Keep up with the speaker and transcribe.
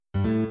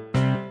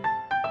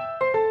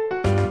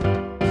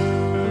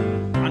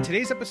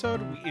today's episode,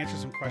 we answer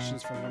some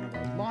questions from one of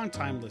our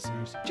longtime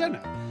listeners,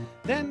 Jenna.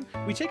 Then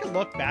we take a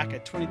look back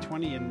at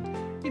 2020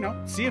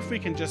 and, see if we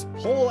can just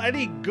pull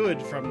any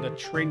good from the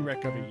train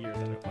wreck of a year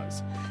that it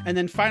was. And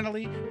then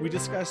finally, we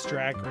discuss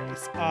Drag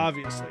Race,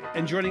 obviously.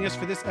 And joining us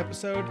for this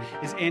episode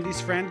is Andy's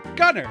friend,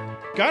 Gunnar.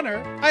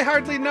 Gunnar, I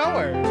hardly know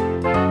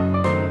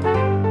her.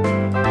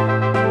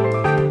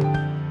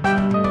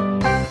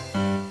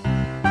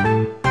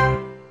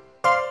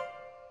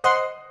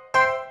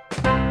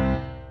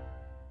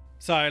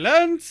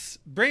 Silence!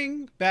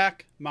 Bring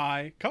back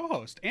my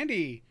co-host,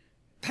 Andy.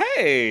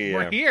 Hey!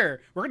 We're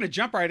here. We're going to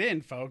jump right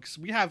in, folks.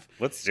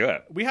 Let's do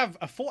it. We have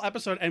a full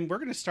episode, and we're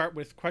going to start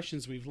with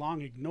questions we've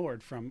long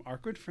ignored from our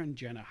good friend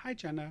Jenna. Hi,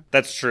 Jenna.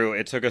 That's true.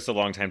 It took us a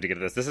long time to get to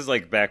this. This is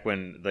like back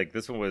when,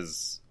 this one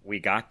was, we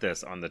got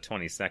this on the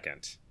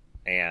 22nd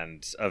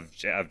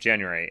of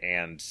January,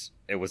 and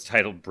it was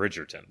titled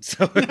Bridgerton.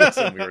 So it was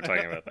when we were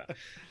talking about that.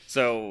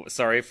 So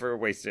sorry for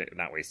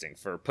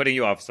for putting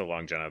you off so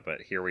long, Jenna,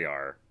 but here we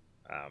are.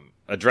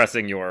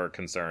 Addressing your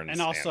concerns.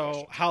 And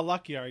also, how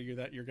lucky are you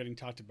that you're getting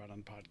talked about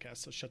on the podcast?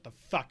 So shut the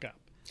fuck up.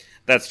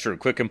 That's true.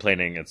 Quit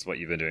complaining. It's what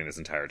you've been doing this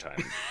entire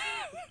time.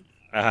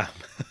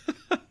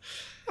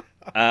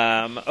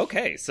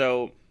 Okay,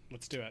 so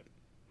let's do it.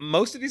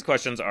 Most of these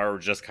questions are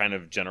just kind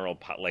of general,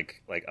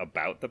 like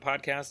about the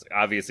podcast.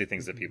 Obviously,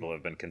 things that people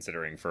have been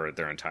considering for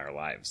their entire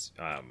lives.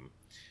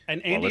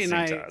 And Andy and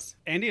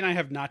I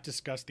have not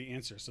discussed the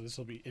answer, so this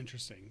will be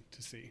interesting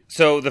to see.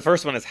 So the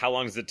first one is, how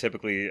long does it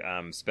typically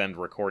spend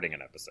recording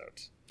an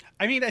episode?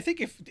 I mean, I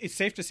think if it's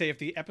safe to say if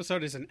the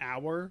episode is an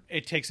hour,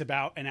 it takes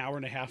about an hour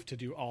and a half to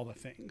do all the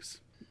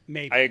things.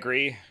 Maybe. I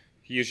agree.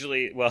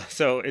 Usually,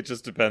 so it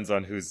just depends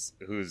on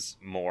who's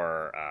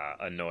more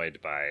annoyed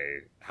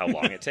by how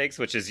long it takes,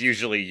 which is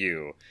usually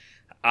you.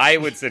 I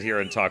would sit here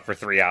and talk for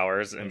 3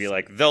 hours and be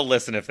like, they'll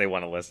listen if they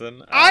want to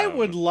listen. I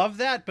would love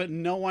that, but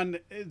no one,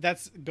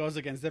 that goes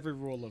against every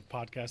rule of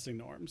podcasting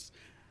norms.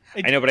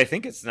 I know, but I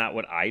think it's not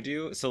what I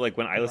do. So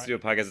when I listen to a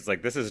podcast, it's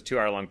like, this is a 2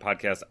 hour long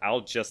podcast.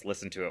 I'll just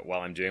listen to it while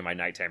I'm doing my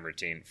nighttime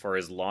routine for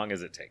as long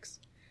as it takes.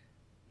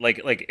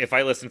 Like if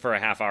I listen for a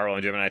half hour while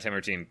I'm doing my nighttime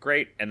routine,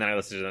 great. And then I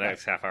listen to the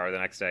next half hour the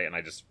next day and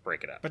I just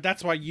break it up. But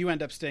that's why you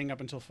end up staying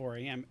up until 4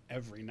 a.m.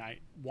 every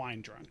night,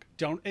 wine drunk.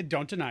 Don't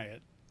deny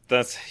it.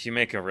 You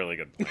make a really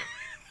good point.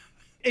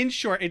 In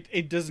short,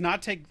 it does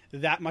not take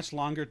that much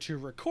longer to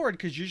record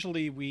because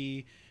usually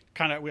we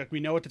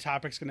know what the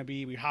topic's going to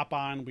be. We hop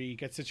on, we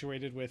get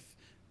situated with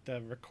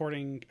the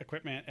recording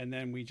equipment, and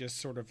then we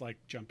just sort of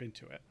jump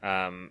into it.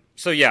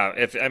 So yeah,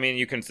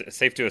 you can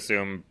safe to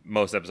assume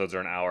most episodes are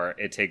an hour.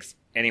 It takes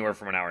anywhere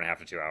from an hour and a half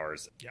to 2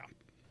 hours.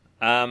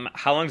 Yeah.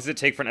 How long does it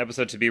take for an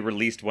episode to be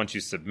released once you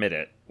submit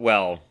it?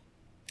 Well,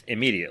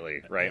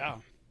 immediately, right? Yeah.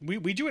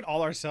 We do it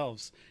all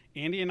ourselves.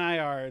 Andy and I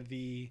are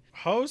the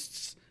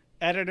hosts,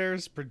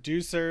 editors,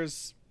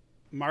 producers,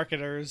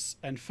 marketers,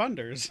 and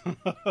funders.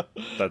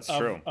 That's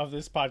true. Of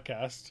this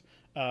podcast.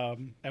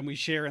 And we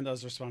share in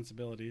those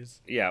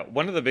responsibilities. Yeah.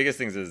 One of the biggest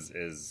things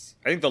is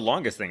I think the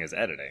longest thing is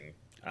editing.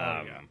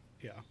 Yeah.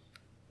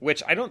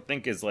 Which I don't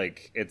think is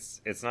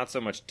it's not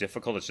so much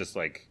difficult. It's just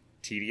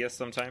tedious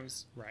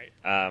sometimes. Right.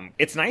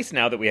 It's nice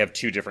now that we have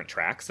two different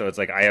tracks. So it's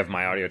I have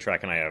my audio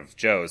track and I have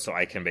Joe's, so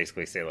I can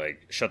basically say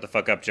shut the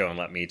fuck up, Joe, and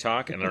let me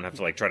talk, and I don't have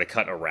to try to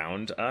cut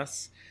around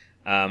us.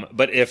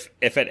 But if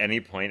at any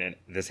point, and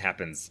this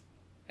happens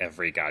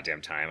every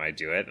goddamn time I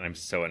do it, and I'm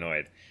so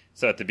annoyed.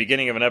 So at the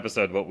beginning of an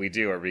episode, what we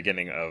do, or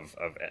beginning of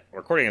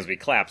recording, is we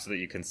clap so that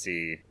you can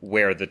see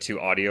where the two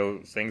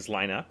audio things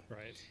line up.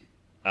 Right.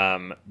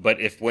 But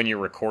when you're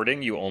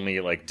recording, you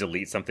only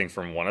delete something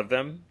from one of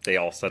them, they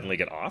all suddenly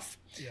get off.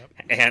 Yep.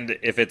 And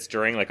if it's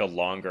during a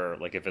longer,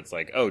 if it's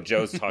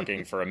Joe's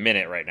talking for a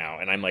minute right now,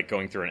 and I'm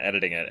going through and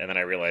editing it, and then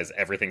I realize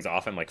everything's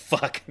off, I'm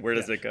fuck, where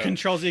does it go?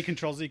 Control Z,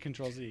 Control Z,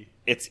 Control Z.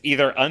 It's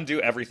either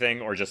undo everything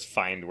or just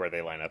find where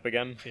they line up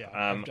again.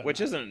 Yeah,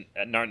 which isn't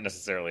not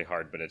necessarily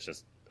hard, but it's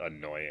just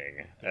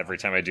annoying. Yeah. Every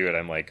time I do it,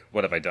 I'm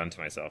what have I done to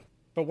myself?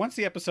 But once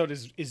the episode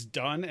is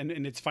done and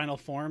in its final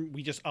form,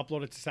 we just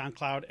upload it to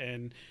SoundCloud,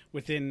 and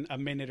within a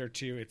minute or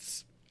two,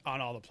 it's on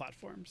all the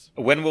platforms.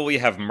 When will we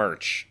have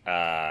merch?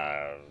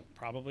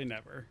 Probably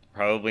never.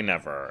 Probably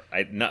never.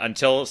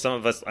 Until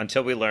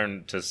we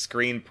learn to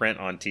screen print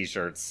on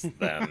T-shirts,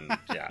 then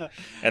yeah.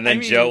 And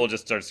then Joe will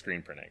just start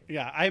screen printing.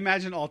 Yeah, I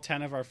imagine all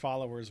 10 of our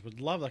followers would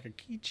love a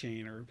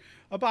keychain or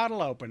a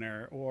bottle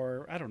opener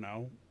or, I don't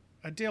know,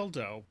 a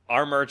dildo.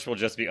 Our merch will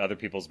just be other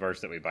people's merch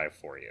that we buy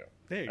for you.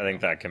 There you I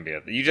think that can be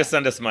it. You just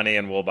send us money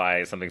and we'll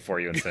buy something for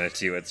you and send it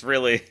to you. It's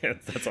really,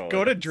 that's all.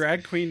 Go to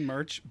Drag Queen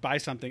merch, buy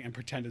something, and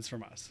pretend it's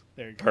from us.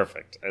 There you go.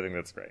 Perfect. I think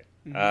that's great.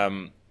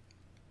 Mm-hmm.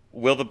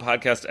 Will the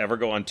podcast ever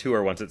go on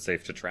tour once it's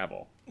safe to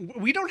travel?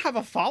 We don't have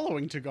a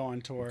following to go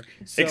on tour.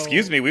 So...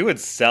 Excuse me, we would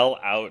sell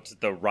out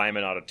the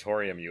Ryman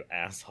Auditorium, you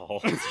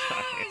asshole.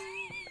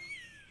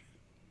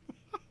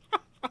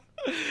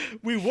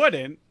 We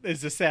wouldn't, is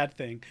the sad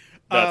thing.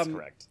 That's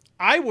correct.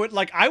 I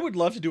would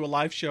love to do a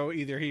live show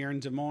either here in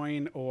Des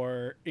Moines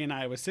or in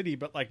Iowa City,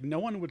 but no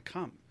one would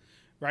come.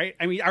 right?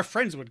 I mean, our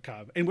friends would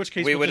come. In which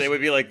case, it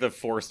would be like the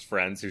forced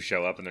friends who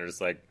show up and they're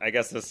just like, I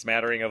guess a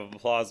smattering of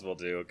applause will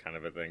do, kind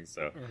of a thing.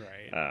 So,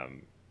 right.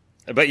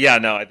 But yeah,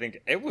 no, I think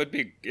it would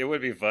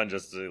be fun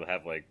just to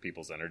have like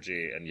people's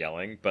energy and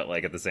yelling, but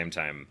like at the same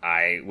time,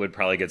 I would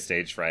probably get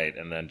stage fright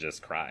and then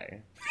just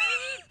cry,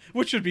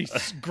 which would be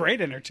great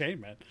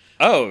entertainment.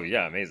 Oh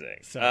yeah, amazing.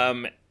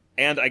 So.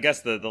 And I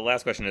guess the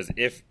last question is,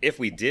 if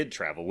we did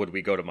travel, would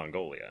we go to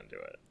Mongolia and do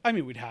it? I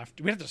mean, we'd have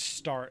to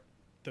start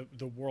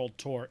the world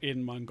tour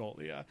in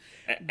Mongolia,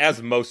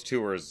 as most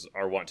tours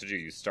are wont to do.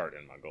 You start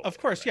in Mongolia, of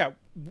course. Right?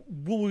 Yeah,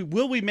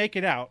 will we make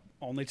it out?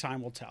 Only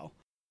time will tell.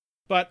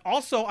 But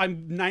also,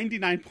 I'm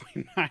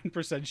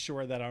 99.9%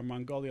 sure that our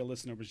Mongolia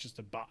listener was just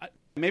a bot.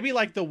 Maybe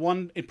like the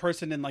one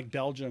person in like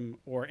Belgium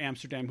or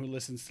Amsterdam who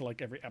listens to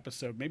like every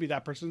episode. Maybe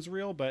that person's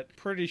real, but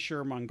pretty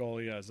sure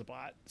Mongolia is a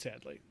bot,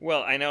 sadly.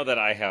 Well, I know that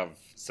I have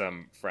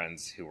some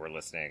friends who were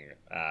listening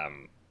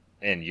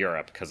in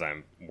Europe because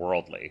I'm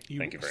worldly.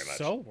 Thank you very much.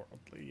 So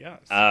worldly,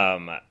 yes.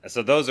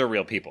 So those are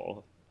real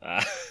people.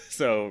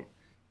 So...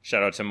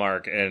 Shout out to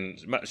Mark in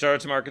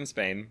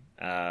Spain.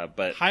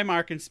 But hi,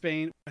 Mark in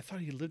Spain. I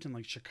thought he lived in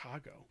like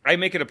Chicago. I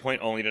make it a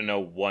point only to know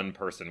one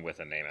person with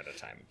a name at a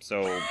time,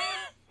 so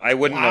I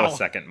wouldn't know a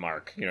second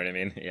Mark. You know what I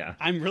mean? Yeah.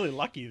 I'm really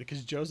lucky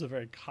because Joe's a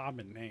very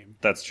common name.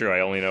 That's true. I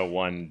only know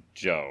one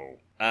Joe.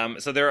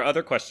 So there are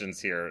other questions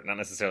here, not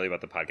necessarily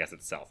about the podcast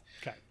itself.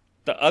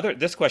 Okay.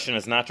 This question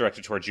is not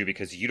directed towards you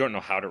because you don't know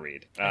how to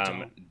read. I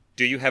don't.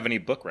 Do you have any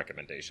book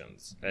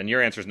recommendations? And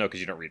your answer is no because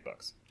you don't read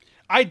books.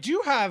 I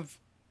do have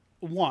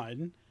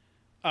one.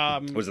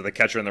 Was it The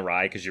Catcher in the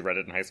Rye because you read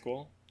it in high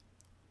school?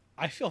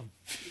 I feel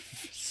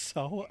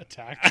so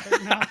attacked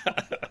right now.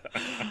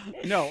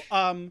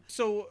 No.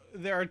 So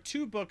there are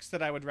two books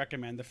that I would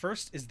recommend. The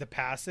first is The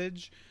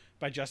Passage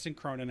by Justin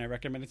Cronin. I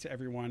recommend it to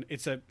everyone.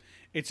 It's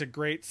a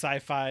great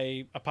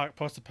sci-fi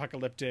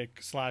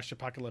post-apocalyptic /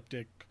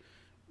 apocalyptic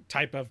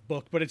type of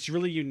book, but it's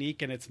really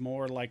unique and it's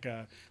more like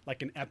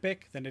an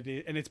epic than it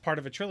is, and it's part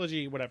of a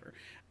trilogy. Whatever.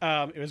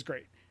 It was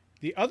great.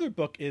 The other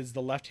book is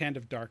The Left Hand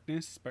of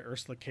Darkness by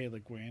Ursula K. Le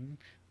Guin.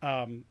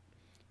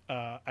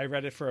 I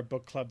read it for a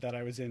book club that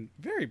I was in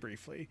very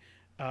briefly,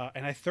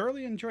 and I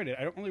thoroughly enjoyed it.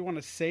 I don't really want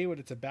to say what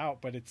it's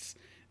about, but it's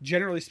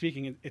generally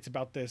speaking, it's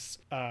about this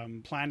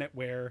planet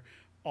where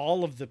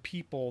all of the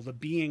people, the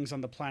beings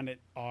on the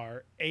planet,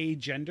 are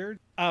agendered,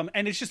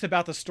 and it's just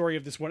about the story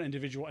of this one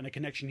individual and a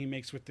connection he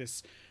makes with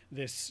this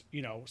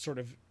sort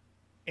of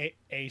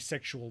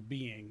asexual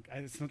being.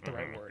 It's not the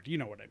right word. You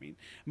know what I mean?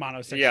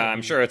 Monosexual. Yeah,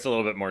 I'm sure it's a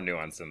little bit more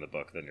nuanced in the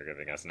book than you're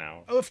giving us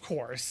now. Of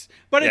course,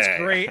 but it's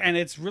great and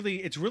it's really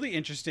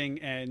interesting.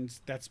 And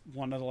that's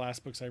one of the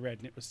last books I read,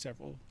 and it was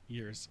several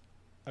years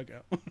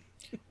ago.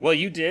 Well,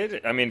 you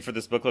did. I mean, for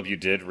this book club, you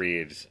did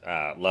read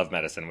Love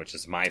Medicine, which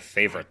is my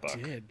favorite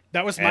book. Did.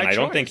 That was my choice. I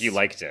don't think you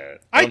liked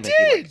it. I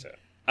did.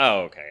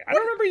 Oh, okay. I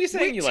don't remember you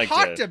saying you liked it.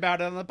 We talked about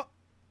it on the.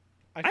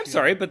 I'm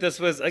sorry, but this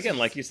was, again,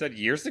 like you said,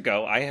 years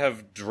ago. I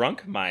have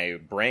drunk my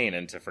brain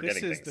into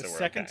forgetting things. This is the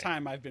second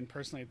time I've been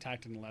personally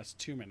attacked in the last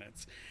 2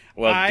 minutes.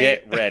 Well,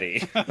 get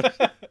ready.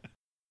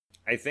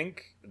 I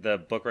think the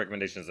book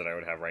recommendations that I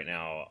would have right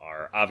now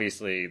are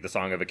obviously The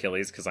Song of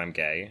Achilles, because I'm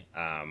gay.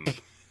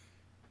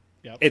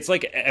 Yep. It's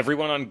like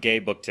everyone on gay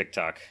book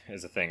TikTok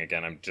is a thing.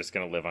 Again, I'm just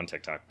going to live on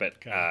TikTok. But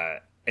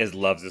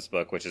loves this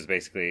book, which is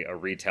basically a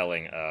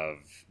retelling of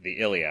the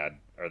Iliad,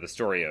 or the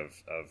story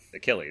of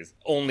Achilles,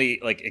 only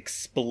like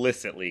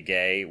explicitly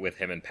gay with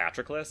him and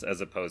Patroclus, as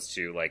opposed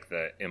to like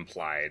the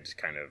implied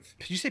kind of.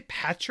 Did you say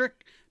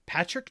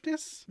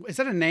Patroclus? Is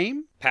that a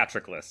name?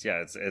 Patroclus,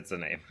 yeah, it's a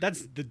name.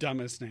 That's the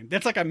dumbest name.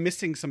 That's like I'm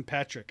missing some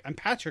Patrick. I'm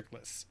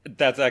Patroclus.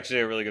 That's actually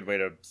a really good way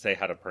to say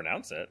how to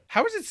pronounce it.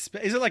 How is it?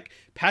 Is it like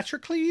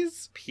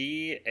Patroclus?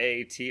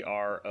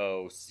 Patroclus,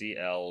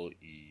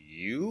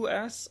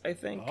 I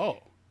think. Oh,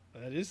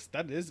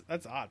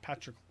 that's odd.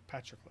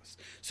 Patroclus.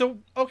 So,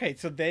 okay,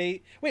 so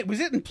was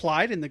it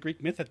implied in the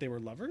Greek myth that they were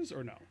lovers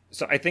or no?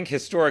 So I think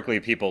historically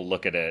people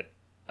look at it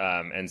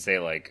and say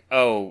like,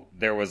 oh,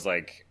 there was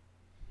like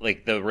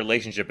the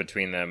relationship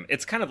between them.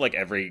 It's kind of like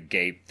every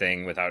gay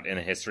thing in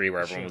a history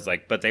where everyone was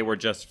like, but they were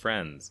just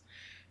friends.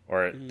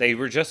 Or they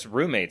were just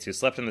roommates who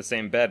slept in the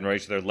same bed and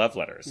wrote each other love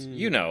letters.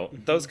 You know,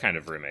 those kind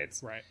of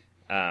roommates. Right.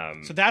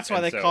 So that's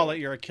why they call it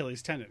your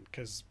Achilles tendon,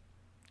 because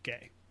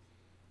gay.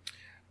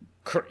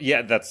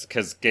 Yeah, that's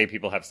because gay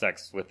people have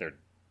sex with their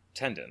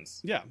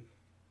tendons. Yeah,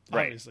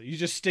 right. Obviously. You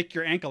just stick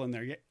your ankle in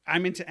there.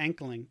 I'm into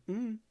ankling.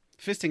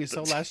 Fisting is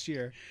so last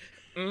year.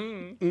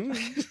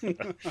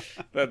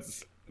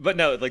 But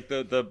no, like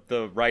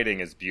the writing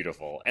is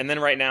beautiful. And then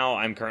right now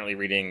I'm currently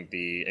reading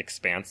the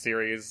Expanse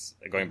series.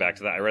 Going back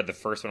to that, I read the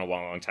first one a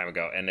long time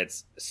ago, and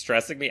it's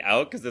stressing me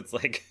out because it's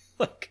like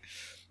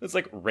it's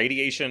like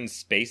radiation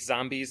space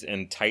zombies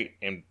in tight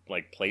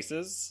like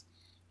places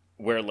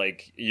where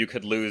like you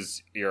could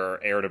lose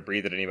your air to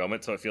breathe at any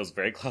moment, so it feels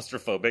very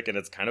claustrophobic and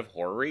it's kind of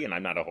horror-y, and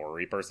I'm not a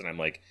horror-y person. I'm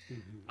like,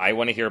 I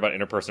want to hear about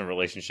interpersonal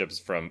relationships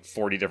from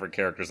 40 different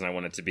characters, and I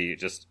want it to be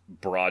just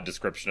broad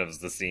description of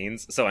the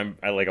scenes. So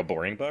I like a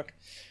boring book,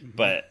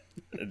 but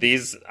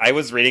I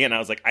was reading it and I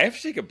was like, I have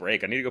to take a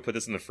break. I need to go put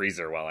this in the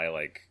freezer while I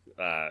like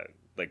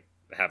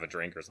have a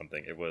drink or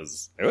something. It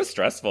was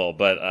stressful,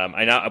 but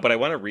but I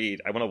want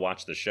to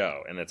watch the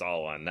show, and it's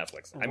all on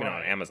Netflix. I mean,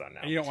 on Amazon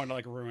now. And you don't want to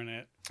like ruin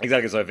it.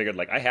 Exactly. So I figured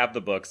like I have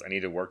the books. I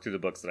need to work through the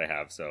books that I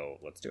have. So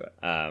let's do it.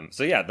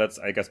 So yeah, that's,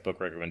 I guess, book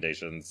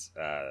recommendations.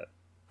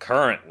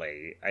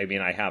 Currently, I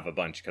mean, I have a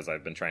bunch because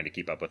I've been trying to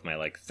keep up with my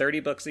like 30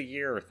 books a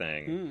year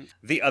thing.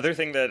 The other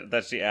thing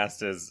that she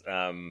asked is,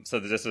 so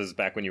this was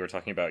back when you were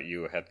talking about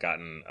you had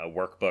gotten a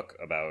workbook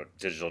about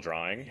digital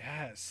drawing.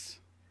 Yes.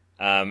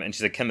 And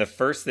she said, can the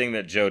first thing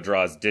that Joe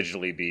draws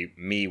digitally be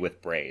me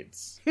with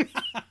braids?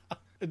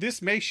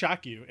 This may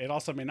shock you. It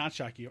also may not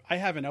shock you. I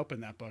haven't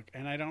opened that book,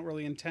 and I don't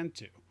really intend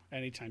to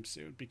anytime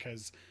soon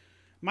because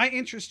my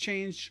interest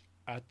changed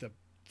at the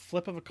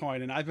flip of a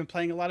coin, and I've been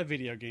playing a lot of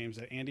video games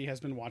that Andy has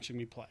been watching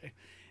me play.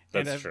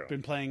 That's and I've true.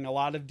 been playing a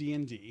lot of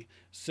D&D.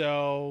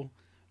 So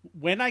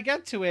when I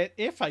get to it,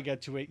 if I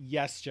get to it,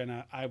 yes,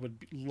 Jenna, I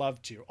would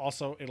love to.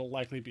 Also, it'll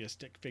likely be a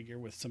stick figure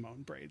with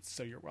Simone braids,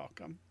 so you're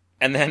welcome.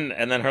 And then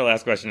her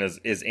last question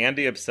is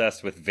Andy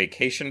obsessed with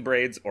vacation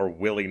braids or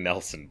Willie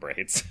Nelson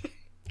braids?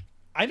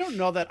 I don't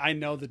know that I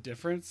know the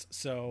difference,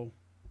 so...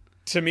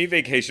 To me,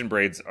 vacation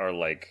braids are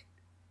like...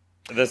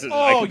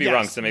 I could be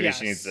wrong, so maybe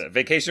she needs to...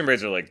 Vacation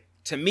braids are like...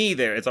 To me,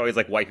 it's always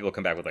like white people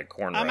come back with like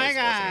cornrows. Oh my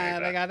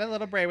God, like I got a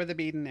little braid with a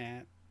bead in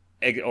it.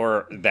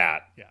 Or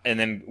that. Yeah. And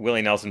then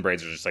Willie Nelson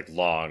braids are just like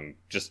long,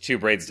 just two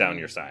braids down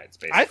your sides,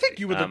 basically. I think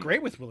you would look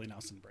great with Willie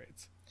Nelson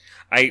braids.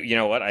 You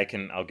know what?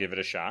 I'll give it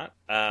a shot.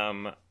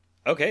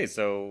 Okay,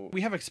 so... We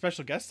have a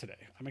special guest today.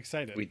 I'm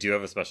excited. We do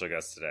have a special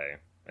guest today.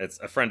 It's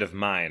a friend of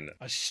mine.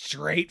 A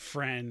straight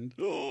friend.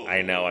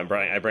 I know. I'm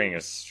bringing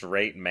a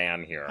straight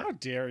man here. How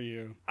dare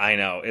you? I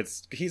know.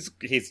 He's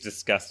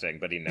disgusting,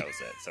 but he knows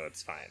it, so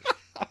it's fine.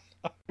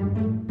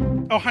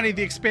 Oh, honey,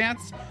 The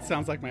Expanse?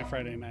 Sounds like my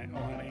Friday night. Oh,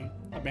 honey.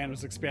 A man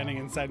was expanding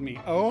inside me.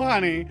 Oh,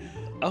 honey.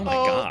 Oh, my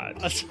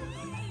God.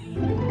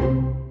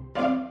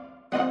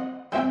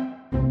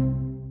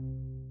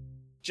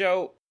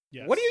 Joe,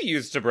 Yes. What do you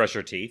use to brush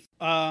your teeth?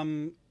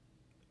 A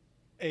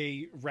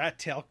rat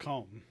tail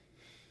comb.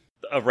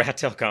 A rat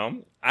tail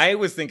comb? I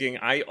was thinking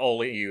I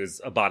only use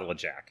a bottle of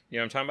Jack. You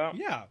know what I'm talking about?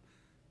 Yeah.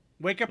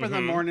 Wake up in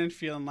the morning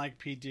feeling like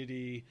P.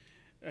 Diddy.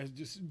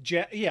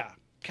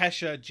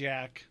 Kesha,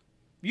 Jack.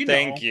 You know.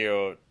 Thank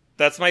you.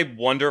 That's my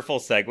wonderful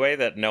segue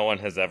that no one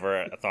has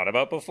ever thought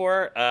about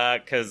before.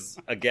 Because,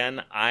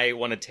 again, I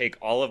want to take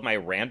all of my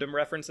random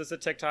references to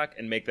TikTok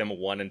and make them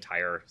one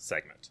entire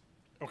segment.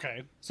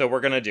 Okay. So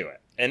we're going to do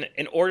it. And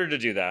in order to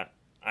do that,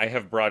 I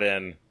have brought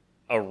in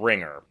a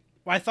ringer.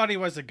 Well, I thought he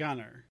was a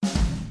gunner.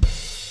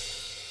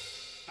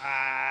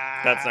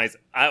 That's nice.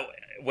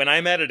 When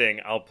I'm editing,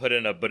 I'll put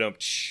in a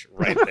ba-dum-tsh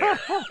right there.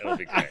 It'll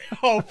be great. I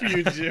hope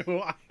you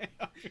do.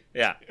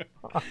 Yeah.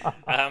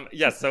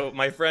 So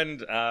my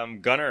friend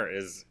Gunnar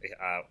is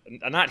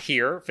not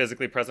here,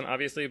 physically present,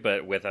 obviously,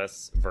 but with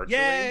us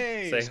virtually.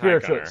 Yay! Say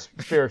Spiritually. hi,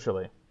 Gunnar.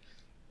 Spiritually.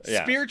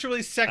 Yeah.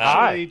 Spiritually,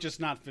 sexually, just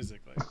not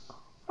physically.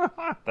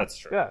 That's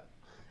true. Yeah.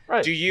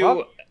 Right. Do you...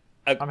 Well,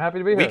 I'm happy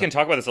to be here. We can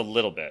talk about this a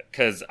little bit,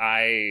 because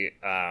I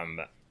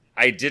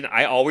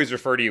always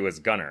refer to you as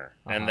Gunnar,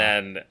 and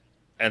then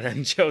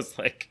Joe's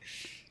like,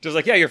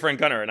 yeah, your friend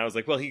Gunnar, and I was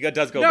like, well, he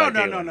does go by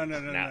Galen.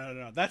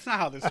 No. That's not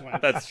how this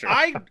went. That's true.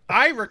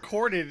 I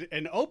recorded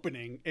an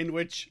opening in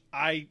which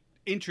I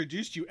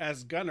introduced you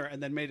as Gunnar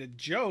and then made a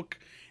joke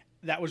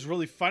that was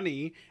really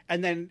funny,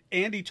 and then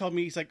Andy told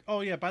me, he's like,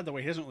 oh yeah, by the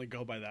way, he doesn't really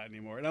go by that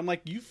anymore, and I'm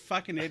like, you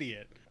fucking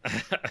idiot.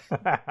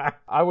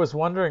 I was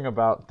wondering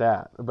about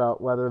that,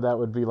 about whether that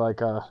would be like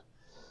a,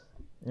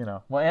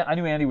 well, I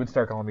knew Andy would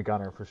start calling me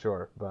Gunnar for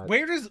sure, but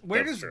where does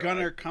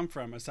Gunnar come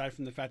from, aside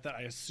from the fact that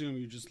I assume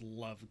you just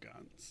love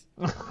guns?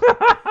 Yeah,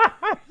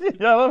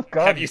 I love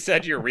guns. Have you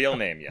said your real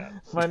name yet?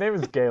 My name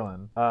is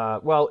Galen.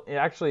 Well,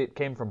 it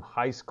came from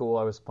high school.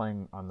 I was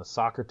playing on the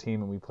soccer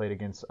team, and we played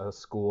against a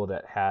school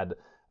that had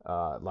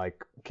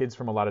like kids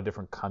from a lot of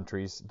different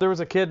countries. There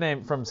was a kid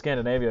from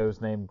Scandinavia who was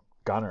named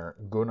Gunnar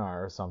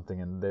or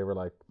something, and they were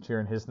like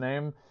cheering his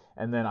name,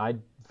 and then I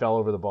fell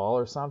over the ball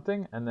or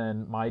something, and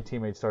then my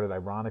teammates started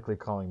ironically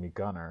calling me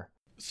Gunnar.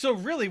 So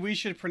really, we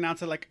should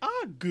pronounce it like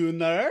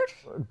Gunnar.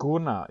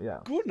 Gunnar, yeah.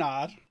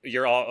 Gunnar.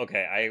 You're all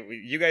okay.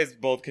 You guys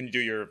both can do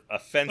your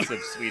offensive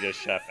Swedish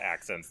chef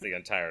accents the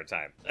entire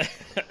time.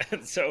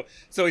 so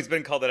he's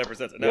been called that ever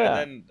since. No, yeah.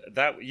 And then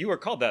that you were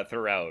called that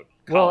throughout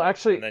college. Well,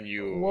 actually, and then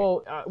you.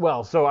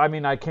 Well, so I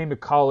mean, I came to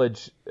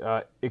college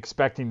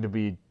expecting to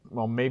be.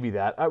 Well, maybe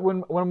that.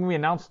 When we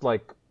announced, so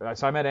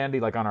I met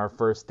Andy, on our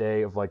first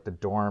day of, the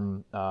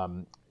dorm,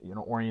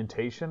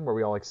 orientation, where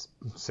we all,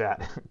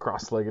 sat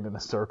cross-legged in a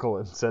circle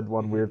and said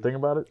one weird thing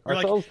about it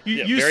ourselves.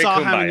 You saw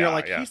him and you're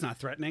like, he's not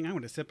threatening. I'm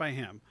going to sit by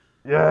him.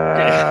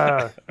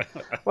 Yeah.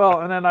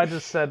 Well, and then I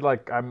just said,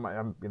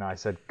 I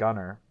said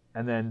Gunnar.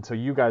 And then, so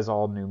you guys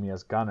all knew me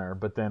as Gunnar,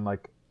 but then, I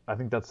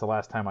think that's the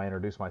last time I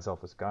introduced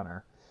myself as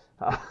Gunnar.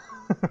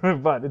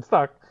 But it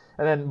stuck.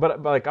 And then,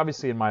 but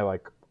obviously in my,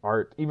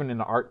 art, even in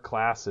the art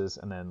classes,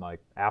 and then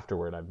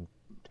afterward, I'm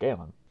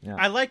Galen. Yeah.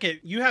 I like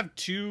it. You have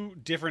two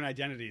different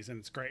identities, and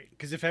it's great.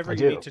 Because if ever I you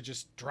do. need to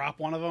just drop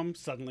one of them,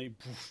 suddenly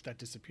poof, that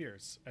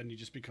disappears, and you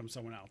just become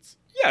someone else.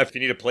 Yeah, if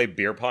you need to play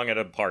beer pong at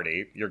a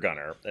party, you're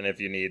Gunner. And if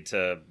you need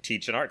to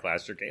teach an art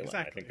class, you're Galen.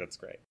 Exactly. I think that's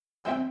great.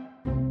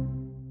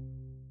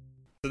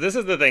 So this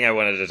is the thing I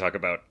wanted to talk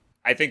about.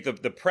 I think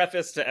the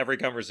preface to every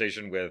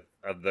conversation with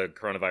the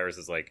coronavirus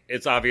is like,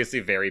 it's obviously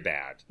very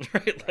bad,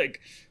 right?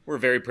 Like, we're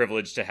very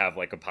privileged to have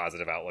like a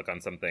positive outlook on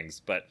some things,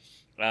 but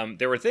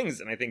there were things,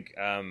 and I think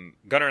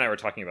Gunnar and I were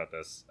talking about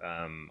this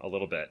a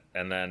little bit,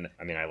 and then,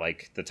 I mean, I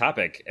like the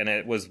topic, and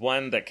it was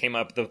one that came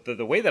up,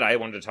 the way that I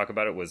wanted to talk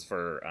about it was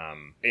for,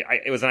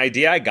 it was an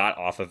idea I got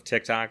off of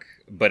TikTok,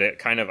 but it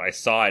kind of, I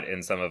saw it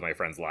in some of my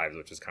friends' lives,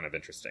 which was kind of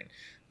interesting.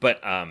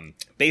 But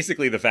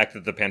basically the fact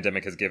that the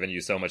pandemic has given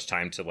you so much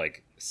time to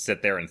like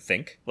sit there and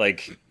think,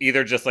 like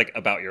either just like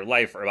about your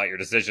life or about your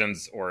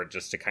decisions, or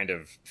just to kind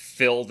of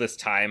fill this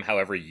time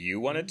however you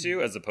wanted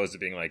to, as opposed to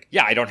being like,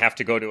 yeah, I don't have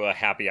to go to a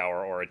happy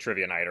hour or a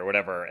trivia night or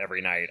whatever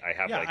every night. I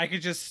have I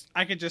could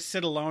just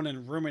sit alone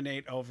and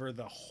ruminate over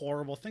the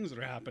horrible things that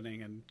are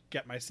happening and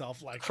get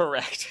myself like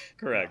Correct.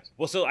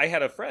 Well, so I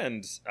had a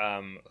friend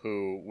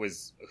who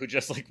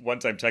just like one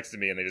time texted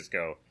me and they just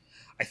go,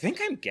 I think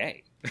I'm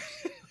gay.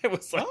 I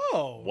was like,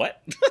 oh,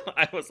 what?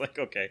 I was like,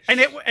 okay.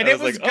 And it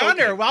was like,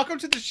 Gunner. okay. Welcome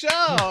to the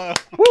show.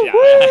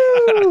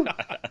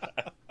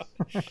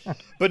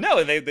 But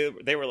no,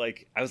 they were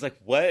like, I was like,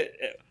 what?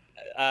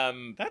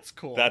 That's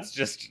cool. That's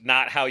just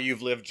not how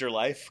you've lived your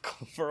life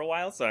for a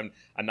while. So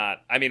I'm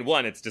not. I mean,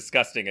 one, it's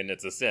disgusting and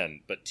it's a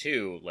sin. But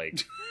two,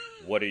 like,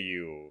 what are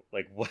you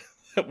like? What?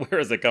 Where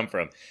does it come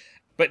from?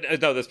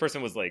 But no, this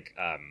person was like,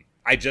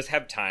 I just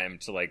have time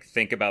to like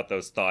think about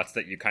those thoughts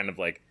that you kind of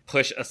like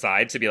push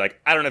aside to be like,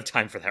 I don't have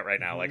time for that right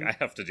now. Like, I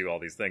have to do all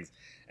these things.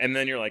 And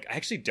then you're like, I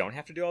actually don't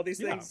have to do all these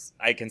things.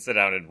 I can sit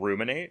down and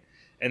ruminate.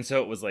 And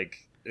so it was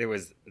like, there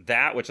was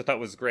that, which I thought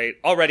was great.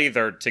 Already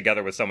they're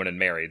together with someone and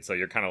married. So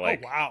you're kind of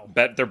like, oh, wow.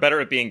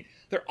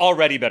 They're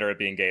already better at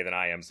being gay than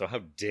I am. So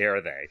how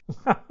dare they?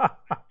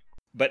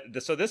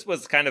 But so this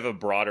was kind of a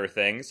broader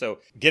thing. So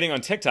getting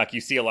on TikTok,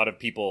 you see a lot of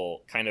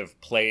people kind of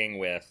playing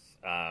with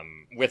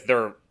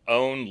their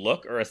own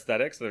look or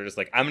aesthetics. So they're just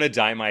like, I'm going to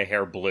dye my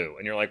hair blue.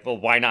 And you're like, well,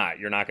 why not?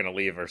 You're not going to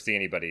leave or see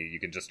anybody. You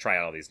can just try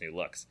out all these new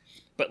looks.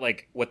 But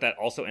like what that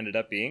also ended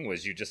up being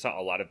was you just saw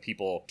a lot of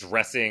people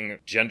dressing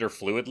gender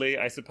fluidly,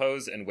 I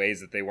suppose, in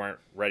ways that they weren't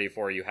ready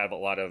for. You have a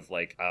lot of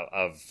like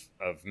of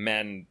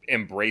men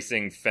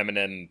embracing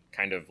feminine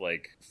kind of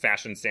like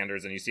fashion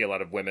standards, and you see a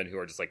lot of women who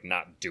are just like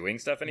not doing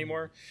stuff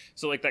anymore.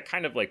 So like that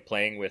kind of like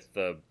playing with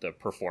the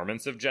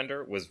performance of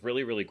gender was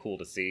really, really cool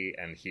to see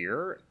and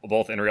hear,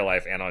 both in real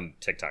life and on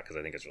TikTok, because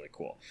I think it's really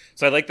cool.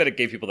 So I like that it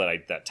gave people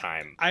that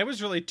time. I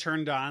was really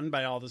turned on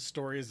by all the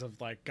stories of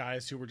like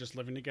guys who were just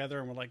living together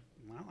and were like,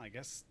 well, I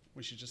guess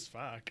we should just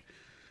fuck.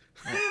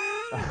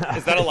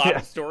 Is that a lot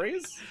of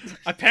stories?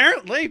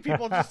 Apparently,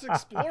 people just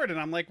explored, and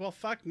I'm like, well,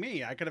 fuck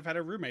me. I could have had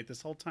a roommate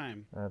this whole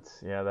time.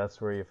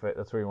 That's where you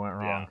went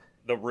wrong. Yeah.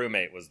 The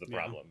roommate was the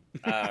problem.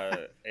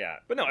 Yeah.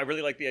 But no, I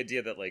really like the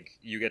idea that like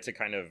you get to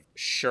kind of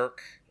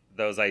shirk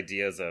those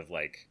ideas of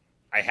like,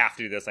 I have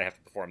to do this, I have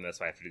to perform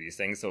this, I have to do these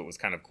things. So it was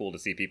kind of cool to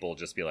see people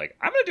just be like,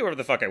 I'm going to do whatever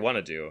the fuck I want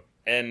to do.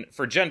 And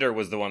for gender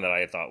was the one that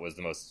I thought was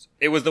the most,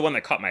 it was the one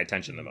that caught my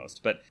attention the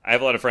most. But I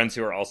have a lot of friends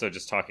who are also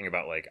just talking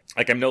about like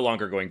I'm no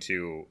longer going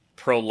to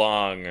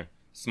prolong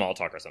small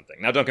talk or something.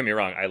 Now, don't get me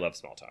wrong, I love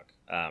small talk.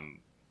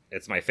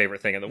 It's my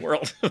favorite thing in the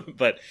world.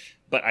 but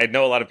I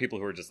know a lot of people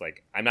who are just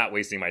like, I'm not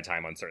wasting my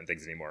time on certain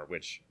things anymore,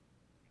 which...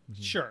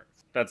 Sure.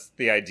 That's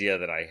the idea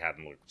that I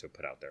hadn't looked to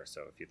put out there.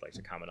 So if you'd like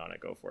to comment on it,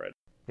 go for it.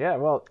 Yeah,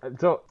 well,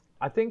 so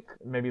I think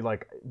maybe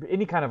like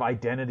any kind of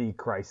identity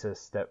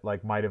crisis that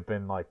like might have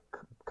been like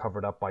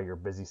covered up by your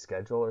busy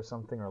schedule or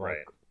something, or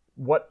like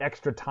what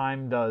extra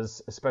time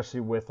does, especially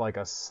with like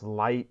a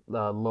slight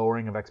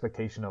lowering of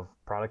expectation of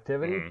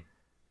productivity.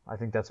 I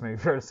think that's maybe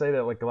fair to say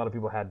that like a lot of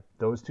people had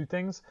those two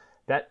things.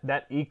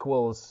 That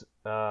equals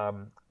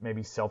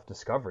maybe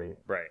self-discovery.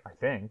 Right. I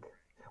think.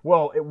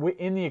 Well,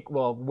 in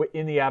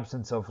the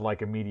absence of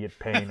like immediate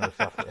pain or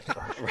suffering.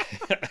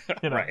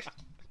 You know. Right.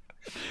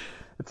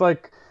 It's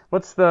like,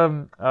 what's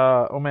the,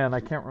 oh man,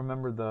 I can't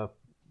remember the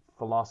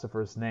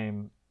philosopher's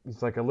name.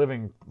 He's like a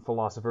living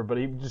philosopher, but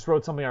he just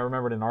wrote something I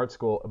remembered in art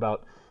school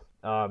about,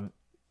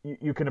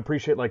 you can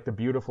appreciate like the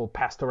beautiful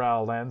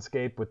pastoral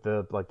landscape with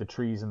the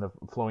trees and the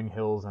flowing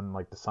hills and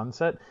like the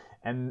sunset.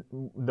 And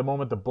the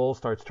moment the bull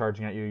starts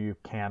charging at you, you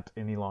can't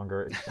any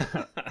longer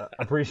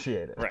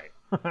appreciate it. Right.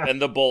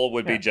 And the bull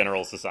would be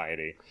general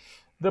society.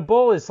 The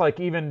bull is like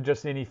even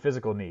just any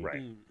physical need,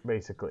 right?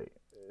 Basically.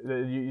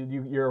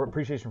 Your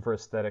appreciation for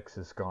aesthetics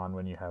is gone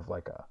when you have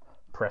like a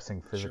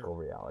pressing physical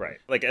reality. Right.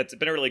 Like it's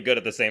been really good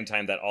at the same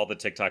time that all the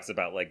TikToks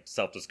about like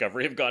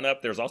self-discovery have gone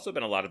up. There's also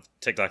been a lot of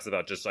TikToks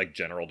about just like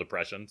general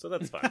depression. So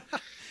that's fine.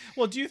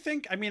 Well, do you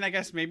think, I mean, I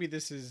guess maybe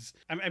this is,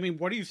 I mean,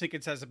 what do you think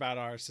it says about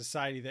our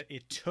society that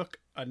it took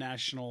a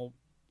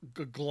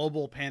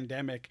global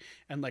pandemic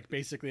and like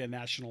basically a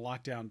national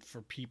lockdown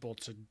for people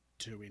to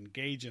to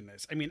engage in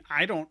this. I mean,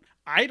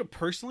 I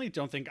personally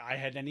don't think I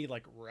had any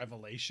like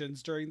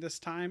revelations during this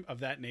time of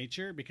that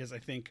nature, because I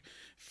think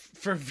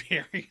for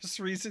various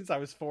reasons I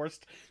was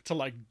forced to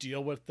like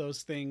deal with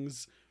those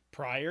things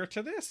prior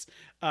to this.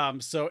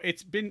 So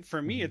it's been,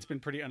 for me, it's been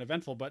pretty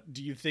uneventful. But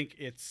do you think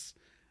it's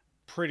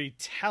pretty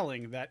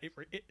telling that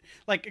it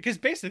like, because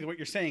basically what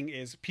you're saying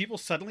is people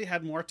suddenly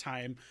had more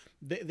time,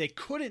 they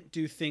couldn't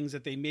do things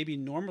that they maybe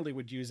normally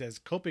would use as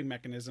coping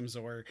mechanisms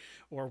or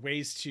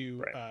ways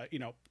to you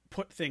know,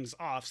 put things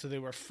off, so they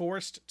were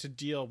forced to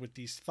deal with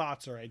these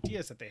thoughts or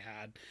ideas that they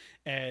had,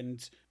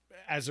 and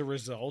as a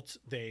result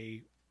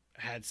they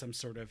had some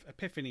sort of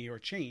epiphany or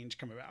change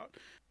come about.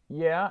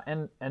 Yeah,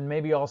 and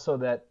maybe also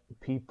that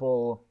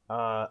people,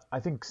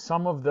 I think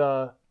some of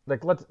the,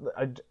 like,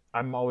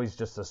 I'm always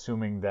just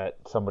assuming that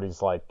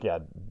somebody's like, yeah,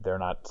 they're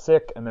not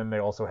sick, and then they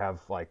also have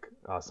like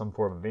some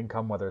form of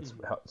income, whether it's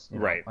you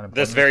know, right,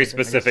 this very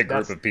specific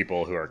group of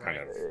people who are kind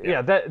of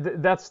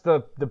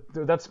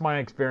that's my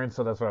experience,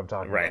 so that's what I'm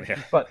talking right, about.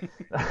 yeah.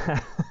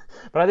 But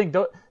but I think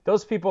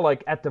those people,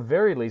 like, at the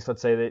very least,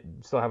 let's say they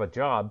still have a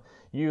job,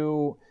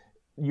 you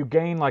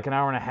gain like an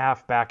hour and a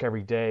half back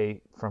every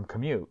day from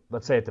commute,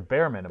 let's say at the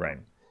bare minimum. Right.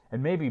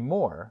 And maybe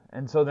more.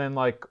 And so then,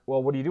 like,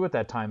 well, what do you do at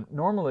that time?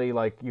 Normally,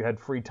 like, you had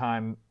free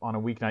time on a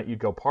weeknight, you'd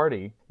go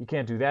party. You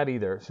can't do that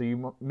either.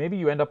 So maybe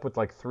you end up with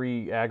like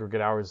 3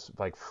 aggregate hours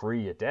like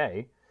free a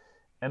day.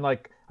 And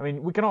like, I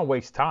mean, we can all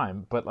waste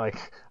time, but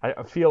like,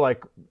 I feel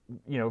like,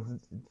 you know,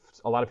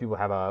 a lot of people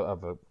have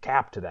a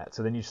cap to that.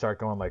 So then you start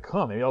going like,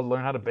 maybe I'll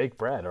learn how to bake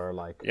bread, or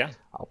like,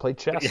 I'll play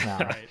chess now.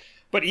 Right.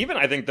 But even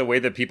I think the way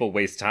that people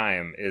waste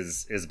time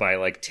is by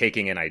like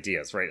taking in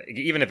ideas, right?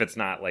 Even if it's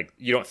not like,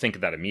 you don't think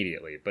of that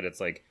immediately, but it's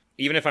like,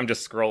 even if I'm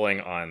just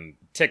scrolling on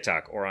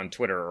TikTok or on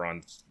Twitter or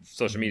on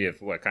social media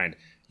of what kind,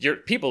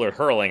 people are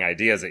hurling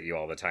ideas at you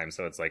all the time.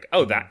 So it's like,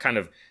 oh, that kind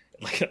of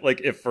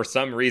like if for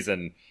some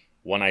reason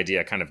one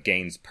idea kind of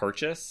gains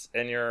purchase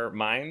in your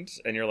mind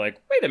and you're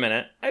like, wait a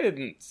minute, I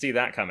didn't see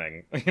that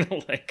coming. You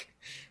know, like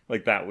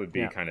that would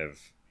be kind of,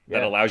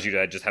 that allows you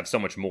to just have so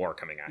much more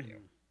coming at you.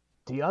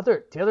 The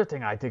other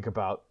thing I think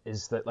about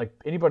is that, like,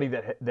 anybody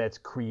that's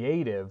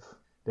creative,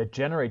 that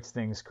generates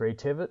things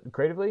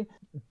creatively,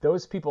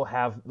 those people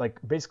have like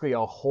basically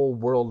a whole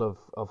world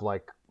of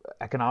like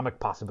economic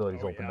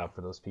possibilities opened up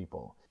for those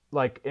people.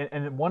 Like,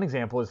 and one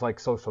example is like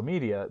social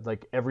media.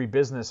 Like, every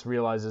business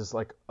realizes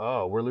like,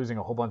 oh, we're losing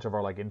a whole bunch of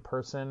our like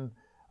in-person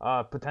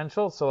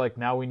potential, so like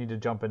now we need to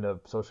jump into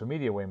social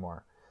media way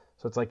more.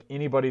 So it's like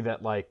anybody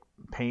that like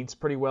paints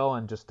pretty well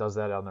and just does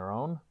that on their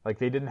own, like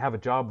they didn't have a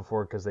job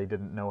before because they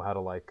didn't know how to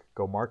like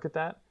go market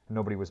that, and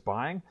nobody was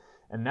buying.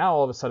 And now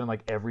all of a sudden,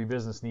 like, every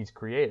business needs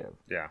creative.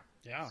 Yeah.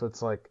 So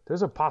it's like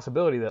there's a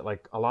possibility that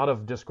like a lot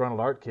of disgruntled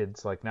art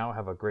kids like now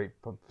have a great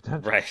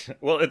potential. Right.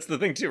 Well, it's the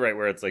thing too, right?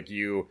 Where it's like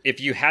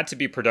if you had to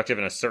be productive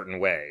in a certain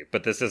way,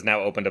 but this has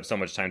now opened up so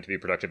much time to be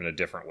productive in a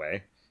different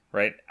way.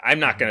 Right. I'm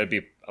not going to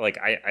be like,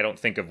 I don't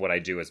think of what I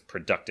do as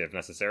productive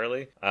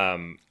necessarily.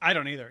 I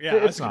don't either. Yeah.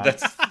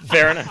 That's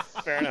fair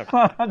enough. Fair enough.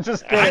 I'm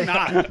just kidding.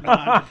 I'm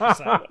not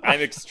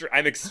 100%.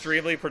 I'm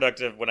extremely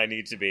productive when I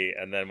need to be.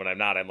 And then when I'm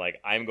not, I'm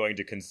like, I'm going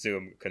to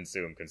consume.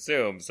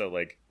 So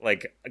like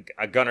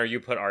a Gunner, you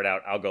put art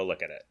out, I'll go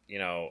look at it. You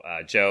know,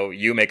 Joe,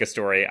 you make a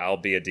story, I'll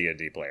be a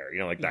D&D player, you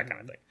know, like that kind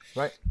of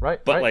thing.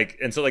 Right. But like,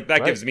 and so like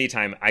that gives me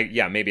time.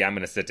 Maybe I'm going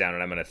to sit down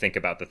and I'm going to think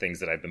about the things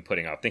that I've been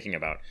putting off thinking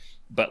about.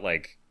 But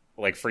like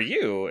for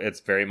you, it's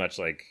very much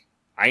like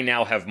I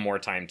now have more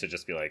time to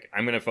just be like,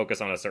 I'm going to focus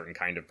on a certain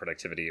kind of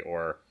productivity,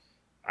 or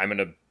I'm going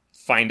to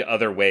find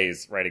other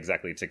ways, right,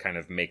 exactly, to kind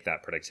of make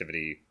that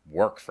productivity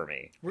work for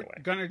me.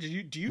 Gunnar, do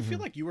you feel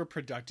like you were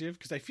productive?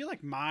 Because I feel like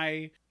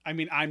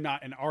I'm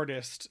not an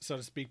artist, so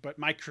to speak, but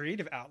my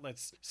creative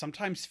outlets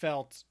sometimes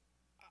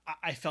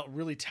I felt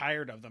really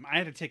tired of them. I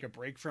had to take a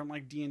break from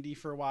like D&D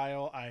for a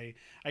while. I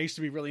used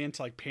to be really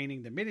into like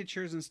painting the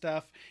miniatures and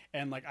stuff,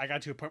 and like I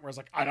got to a point where I was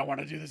like, I don't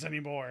want to do this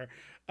anymore.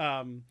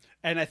 And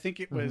I think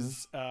it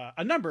was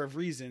a number of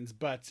reasons.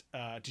 But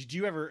did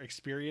you ever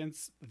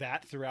experience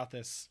that throughout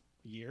this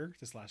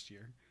last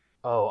year?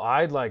 Oh,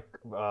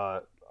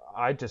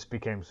 I just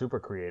became super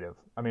creative.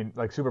 I mean,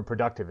 like super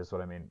productive is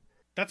what I mean.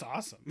 That's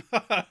awesome.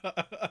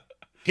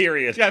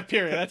 Period. Yeah,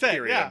 period. That's it.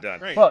 Period. Yeah, I'm done.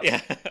 Right. Well,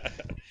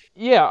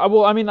 yeah.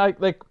 Well, I mean,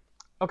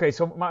 okay.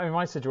 So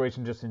my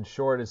situation, just in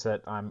short, is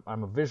that I'm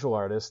a visual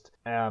artist,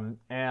 and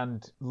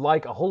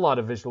like a whole lot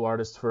of visual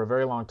artists, for a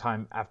very long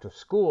time after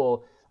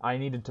school, I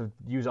needed to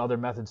use other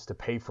methods to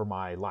pay for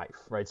my life,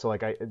 right? So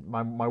like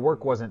my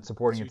work wasn't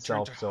supporting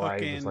itself, so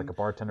I was like a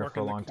bartender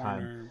for a long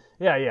time.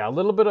 Yeah, a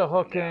little bit of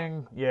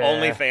hooking. Yeah.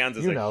 OnlyFans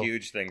is a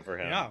huge thing for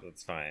him. Yeah.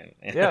 That's fine.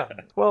 Yeah.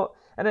 Well,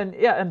 and then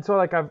and so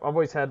like I've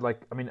always had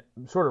like, I mean,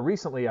 sort of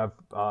recently I've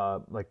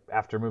like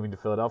after moving to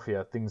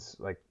Philadelphia, things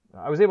like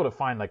I was able to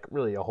find like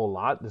really a whole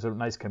lot. There's a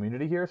nice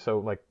community here, so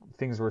like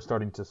things were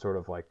starting to sort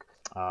of like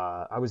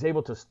I was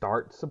able to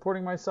start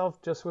supporting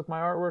myself just with my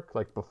artwork.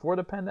 Like before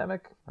the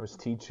pandemic, I was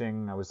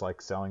teaching, I was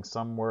like selling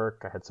some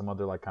work, I had some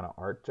other like kind of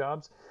art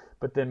jobs.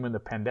 But then when the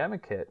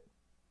pandemic hit,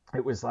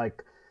 it was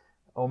like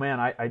oh man,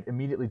 I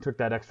immediately took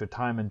that extra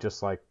time and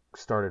just like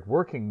started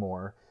working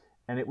more,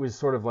 and it was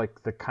sort of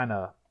like the kind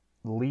of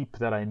leap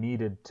that I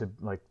needed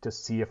to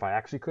see if I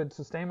actually could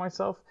sustain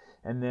myself,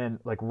 and then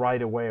like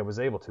right away I was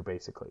able to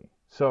basically.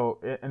 So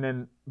and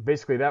then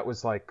basically that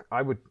was like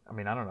I don't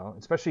know,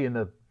 especially in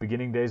the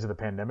beginning days of the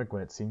pandemic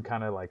when it seemed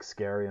kind of like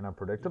scary and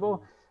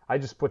unpredictable. I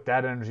just put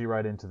that energy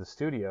right into the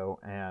studio,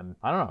 and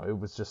I don't know, it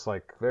was just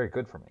like very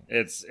good for me.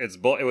 It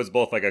was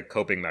both like a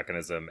coping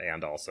mechanism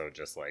and also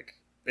just like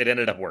it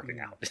ended up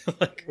working out.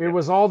 It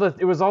was all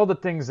the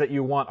things that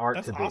you want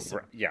art to be.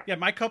 Awesome. Yeah,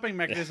 my coping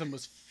mechanism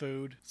was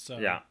food. So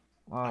yeah.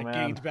 Oh, I man.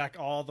 gained back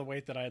all the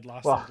weight that I had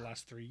lost over the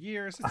last 3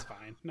 years. It's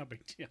fine. No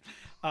big deal.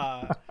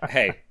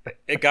 Hey,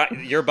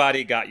 your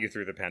body got you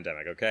through the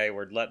pandemic, okay?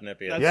 We're letting it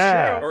be.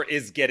 That's true. Or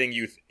is getting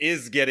you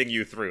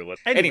through.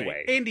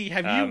 Anyway, Andy,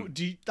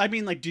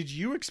 did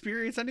you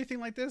experience anything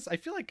like this? I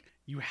feel like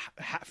you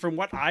from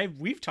what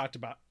we've talked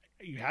about,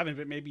 you haven't,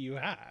 but maybe you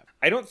have.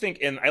 I don't think,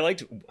 and I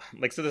liked,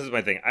 like, so this is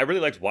my thing. I really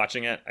liked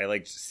watching it. I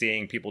liked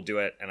seeing people do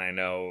it, and I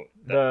know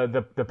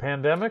that the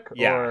pandemic.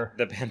 Yeah, or...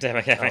 the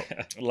pandemic. I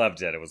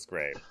loved it. It was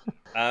great.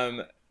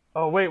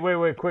 Oh wait!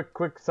 Quick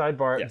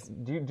sidebar. Yes.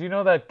 Do you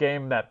know that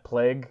game, that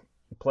Plague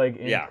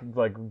Inc.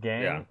 Like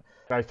game? Yeah.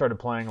 I started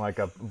playing like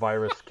a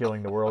virus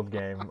killing the world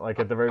game, like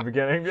at the very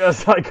beginning,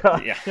 just like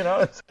you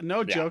know.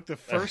 No joke. The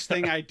first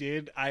thing I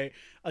did,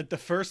 the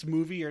first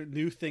movie or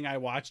new thing I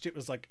watched, it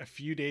was like a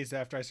few days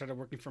after I started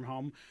working from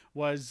home,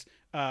 was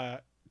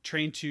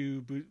Train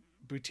to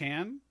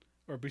Busan,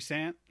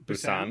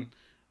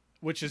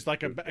 which is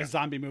like a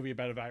zombie movie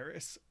about a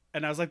virus,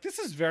 and I was like, this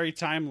is very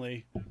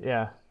timely.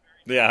 Yeah.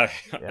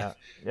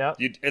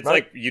 It's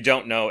like you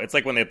don't know. It's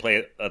like when they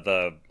play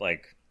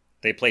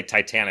they play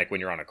Titanic when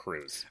you're on a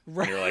cruise.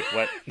 Right. And you're like,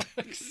 what?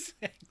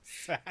 Exactly.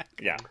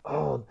 Yeah.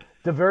 Oh,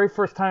 the very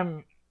first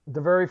time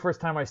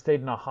I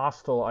stayed in a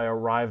hostel, I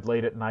arrived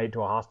late at night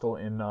to a hostel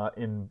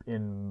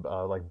in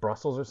like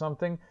Brussels or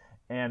something,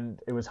 and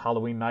it was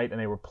Halloween night, and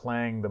they were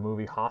playing the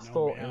movie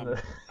Hostel in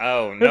the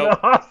no. in the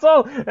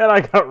hostel, and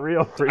I got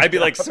real freaked I'd be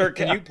like, out. sir,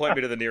 can you point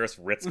me to the nearest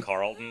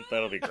Ritz-Carlton?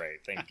 That'll be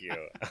great. Thank you.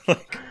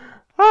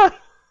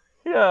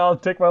 Yeah, I'll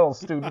take my little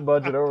student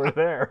budget over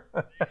there.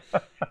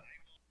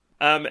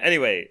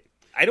 Anyway,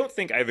 I don't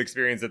think I've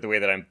experienced it the way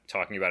that I'm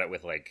talking about it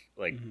with like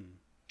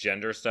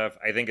gender stuff.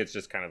 I think it's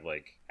just kind of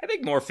like, I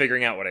think more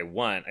figuring out what I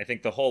want. I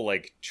think the whole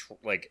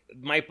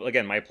my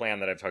plan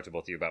that I've talked to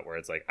both of you about, where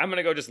it's like, I'm going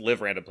to go just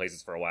live random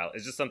places for a while,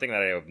 is just something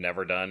that I have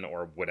never done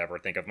or would ever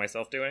think of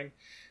myself doing.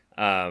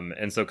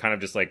 And so kind of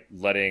just like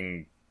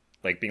being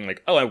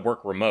like, oh, I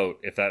work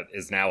remote. If that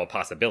is now a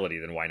possibility,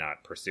 then why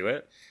not pursue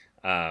it?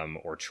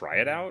 Or try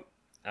it out.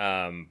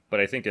 But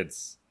I think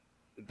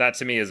that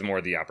to me is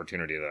more the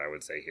opportunity that I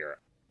would say here.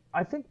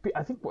 I think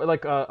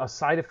like a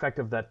side effect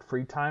of that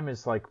free time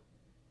is like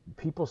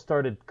people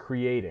started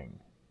creating.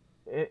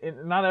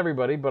 Not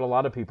everybody, but a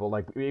lot of people,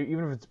 like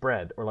even if it's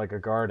bread or like a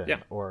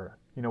garden or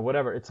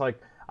whatever. It's like,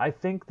 I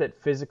think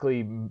that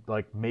physically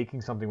like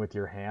making something with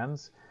your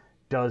hands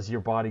does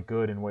your body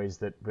good in ways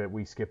that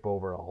we skip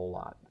over a whole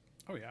lot.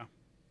 Oh yeah.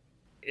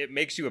 It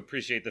makes you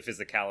appreciate the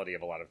physicality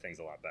of a lot of things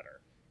a lot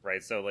better,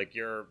 right? So like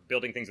you're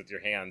building things with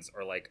your hands,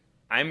 or like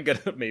I'm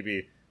gonna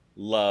maybe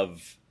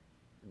love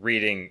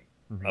reading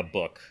a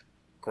book,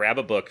 grab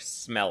a book,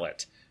 smell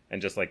it,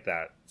 and just like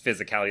that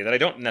physicality that I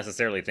don't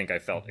necessarily think I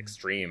felt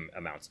extreme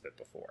amounts of it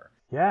before.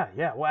 Yeah.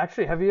 Well,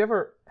 actually, have you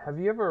ever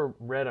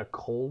read a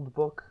cold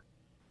book?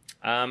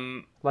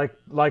 Like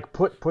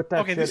put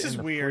that shit in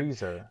the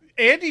freezer.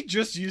 Andy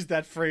just used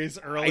that phrase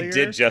earlier. I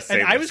did just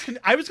say and this.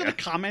 I was going to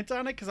comment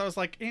on it because I was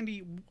like,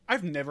 Andy,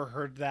 I've never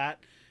heard that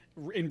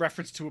in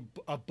reference to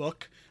a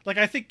book. Like,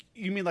 I think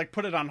you mean like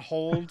put it on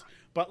hold,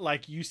 but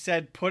like you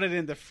said, put it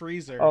in the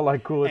freezer. Oh,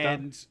 like cool it down.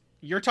 And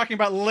you're talking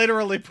about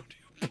literally putting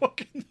a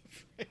book in the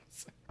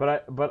freezer.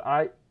 But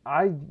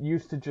I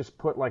used to just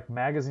put like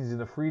magazines in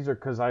the freezer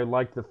because I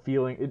like the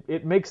feeling.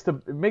 It makes the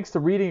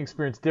reading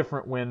experience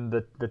different when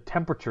the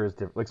temperature is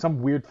different. Like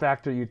some weird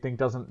factor you think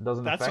doesn't That's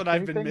affect what I've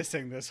anything. been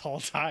missing this whole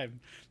time.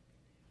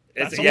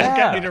 That's what what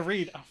got me to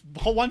read.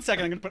 Hold 1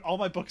 second, I'm going to put all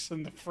my books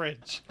in the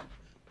fridge.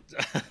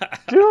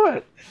 Do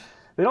it.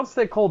 They don't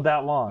stay cold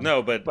that long.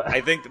 No, but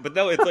I think, but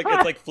no, it's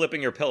like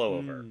flipping your pillow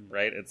over,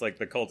 right? It's like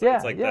the cold. Yeah,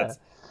 it's like that's.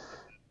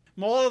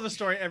 Moral of the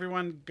story: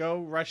 everyone, go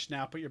rush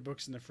now. Put your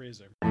books in the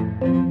freezer.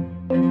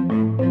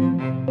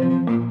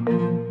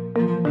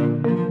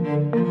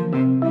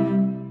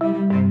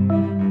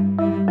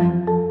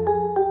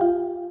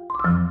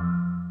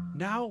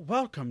 Now,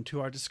 welcome to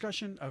our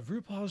discussion of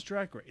RuPaul's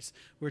Drag Race,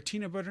 where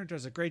Tina Burner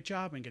does a great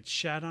job and gets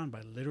shat on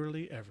by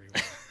literally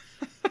everyone.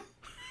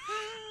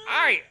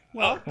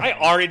 I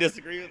already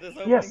disagree with this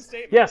opening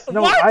statement. Yes,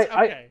 no, What?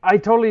 I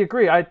totally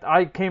agree.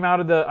 I came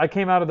out of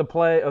the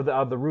play of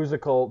the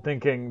Rusical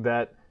thinking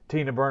that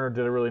Tina Burner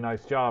did a really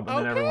nice job, and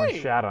then everyone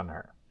shat on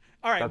her.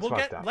 All right, That's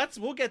fucked up.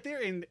 we'll get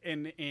there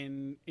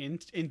in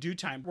due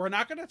time. We're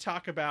not going to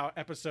talk about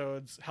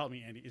episodes. Help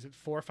me, Andy. Is it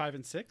 4, 5,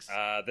 and 6?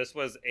 This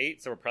was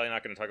 8, so we're probably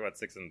not going to talk about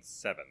 6 and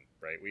 7,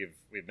 right?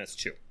 We've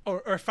missed 2.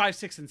 Or 5,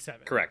 6, and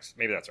 7. Correct.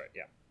 Maybe that's right.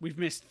 Yeah. We've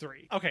missed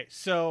 3. Okay,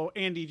 so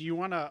Andy, do you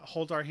want to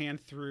hold our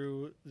hand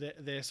through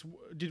this?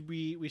 Did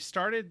we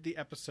started the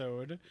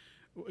episode?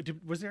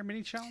 Was there a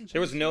mini challenge?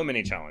 There was no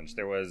mini challenge.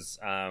 There was.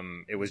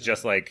 It was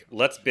just like,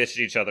 let's bitch at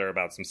each other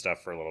about some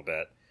stuff for a little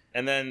bit.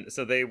 And then,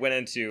 so they went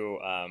into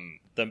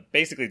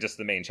basically just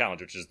the main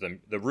challenge, which is the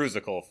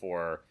rusical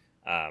for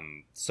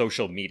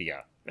social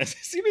media.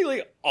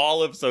 Seemingly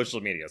all of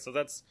social media. So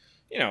that's,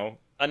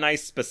 a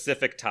nice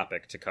specific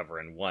topic to cover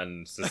in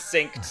one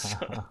succinct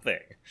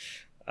thing.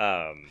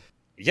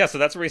 So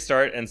that's where we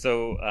start. And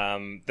so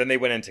then they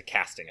went into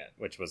casting it,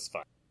 which was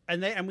fun.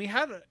 And we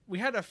had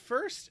a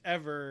first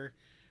ever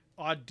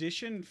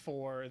audition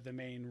for the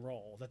main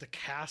role that the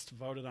cast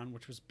voted on,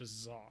 which was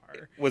bizarre.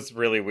 It was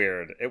really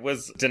weird. It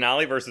was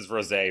Denali versus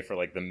Rosé for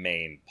like the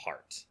main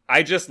part.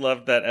 I just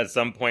loved that at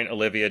some point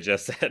Olivia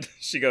just said,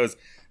 she goes,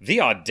 the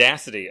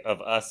audacity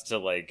of us to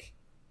like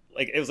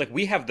it was like,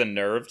 we have the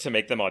nerve to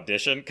make them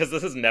audition, because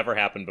this has never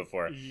happened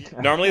before.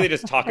 Yeah. Normally they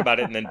just talk about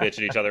it and then bitch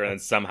at each other, and then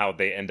somehow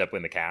they end up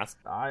in the cast.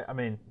 I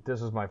mean,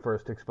 this is my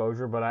first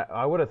exposure, but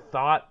I would have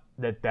thought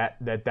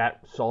that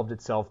solved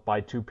itself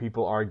by two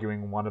people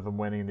arguing, one of them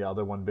winning, the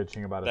other one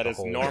bitching about it. That is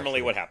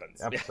normally what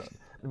happens. Episode.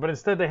 But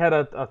instead they had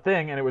a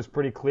thing, and it was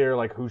pretty clear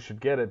like who should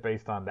get it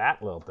based on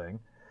that little thing.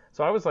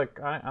 So I was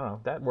like, I don't know,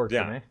 that worked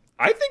for me.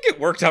 I think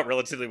it worked out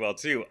relatively well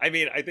too. I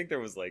mean, I think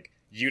there was like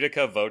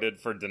Utica voted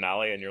for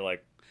Denali, and you're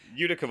like,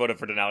 Utica voted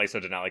for Denali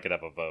so Denali could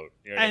have a vote.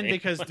 You know what I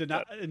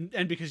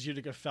mean? because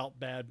Utica felt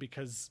bad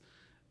because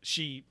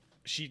she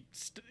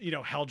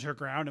held her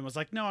ground and was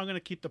like, no, I'm going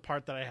to keep the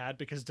part that I had,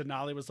 because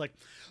Denali was like,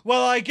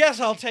 well, I guess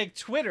I'll take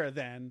Twitter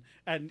then.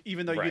 And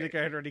even though Utica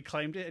had already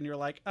claimed it, and you're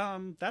like,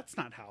 that's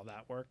not how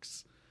that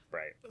works.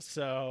 Right.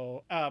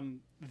 So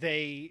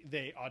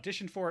they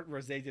auditioned for it.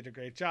 Rosé did a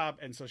great job,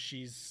 and so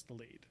she's the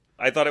lead.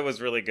 I thought it was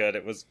really good.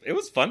 It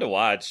was fun to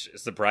watch.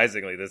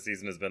 Surprisingly, this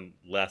season has been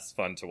less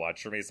fun to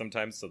watch for me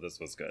sometimes, so this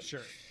was good. Sure.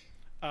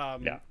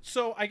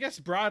 So I guess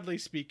broadly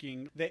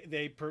speaking,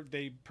 they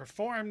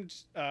performed.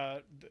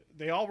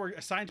 They all were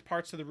assigned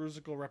parts to the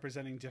musical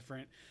representing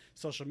different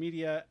social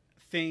media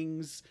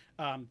things.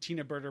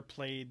 Tina Burner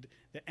played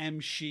the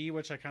MC,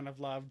 which I kind of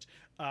loved,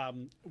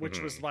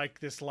 which was like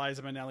this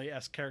Liza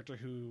Minnelli-esque character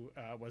who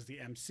was the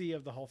MC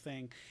of the whole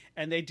thing.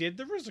 And they did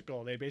the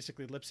musical. They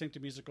basically lip-synced a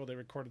musical. They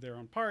recorded their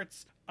own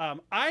parts.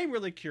 I'm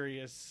really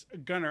curious,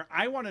 Gunnar,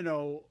 I want to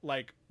know,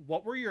 like,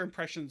 what were your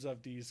impressions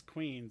of these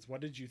queens? What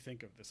did you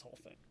think of this whole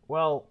thing?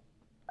 Well,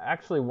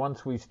 actually,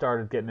 once we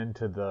started getting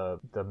into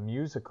the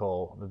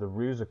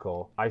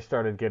musical, I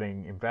started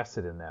getting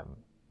invested in them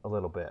a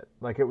little bit.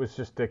 Like, it was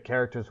just, the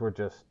characters were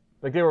just,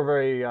 like, they were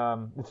very,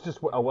 it's just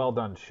a well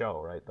done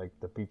show, right? Like,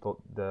 the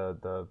people, I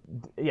don't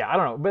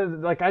know, but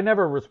like, I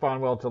never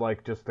respond well to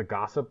like just the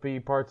gossipy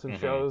parts of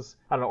shows.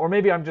 I don't know, or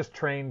maybe I'm just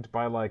trained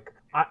by like,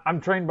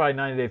 I'm trained by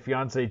 90 Day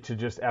Fiance to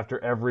just,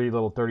 after every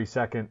little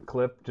 30-second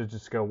clip, to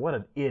just go, what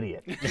an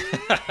idiot.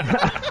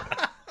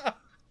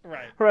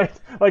 Right.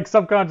 Like,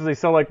 subconsciously.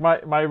 So like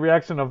my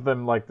reaction of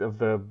them, like, of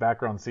the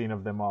background scene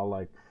of them all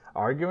like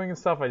arguing and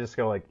stuff, I just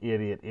go like,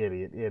 idiot,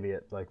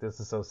 like,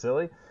 this is so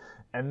silly.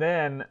 And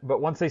then, but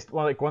once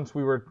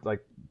we were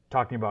like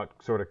talking about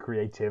sort of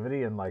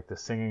creativity and like the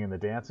singing and the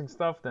dancing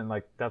stuff, then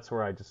like that's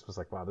where I just was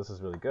like, wow, this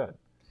is really good.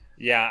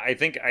 Yeah, I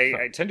think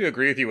I tend to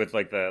agree with you with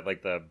like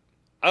the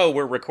oh,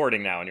 we're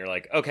recording now, and you're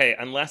like, okay,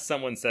 unless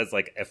someone says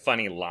like a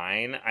funny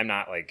line, I'm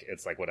not like,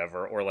 it's like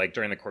whatever. Or like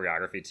during the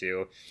choreography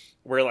too,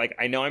 where like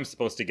I know I'm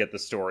supposed to get the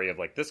story of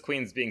like this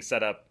queen's being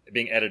set up,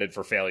 being edited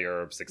for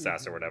failure or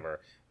success or whatever.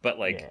 But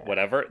like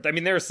whatever. I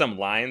mean, there are some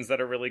lines that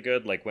are really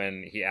good, like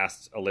when he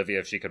asked Olivia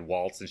if she could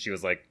waltz, and she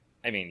was like,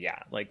 I mean,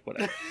 yeah, like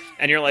whatever.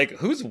 And you're like,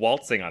 who's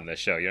waltzing on this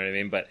show? You know what I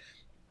mean? But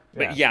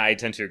yeah, I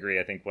tend to agree.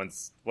 I think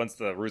once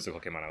the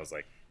musical came on, I was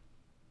like,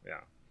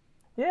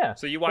 yeah.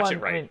 So you watch it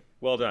right. I mean,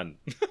 well done.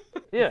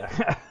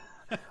 Yeah.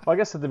 Well, I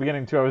guess at the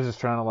beginning too, I was just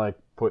trying to like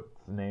put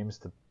names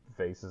to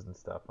faces and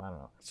stuff. I don't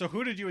know. So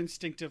who did you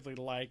instinctively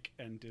like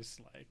and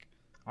dislike?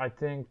 I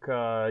think,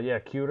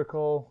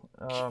 Cuticle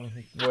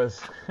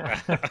was...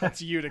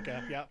 That's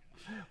Utica, yeah.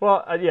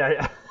 Well,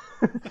 yeah.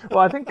 Well,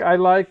 I think I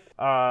like,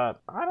 I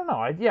don't know.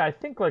 I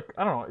think, like,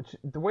 I don't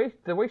know.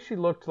 The way she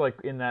looked, like,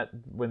 in that,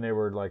 when they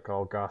were, like,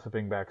 all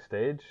gossiping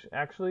backstage,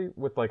 actually,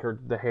 with, like,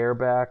 the hair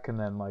back and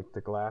then, like,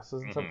 the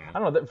glasses and stuff. I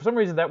don't know. For some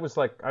reason, that was,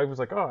 like, I was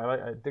like, oh,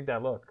 I dig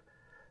that look.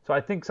 So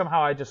I think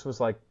somehow I just was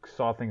like,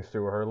 saw things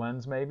through her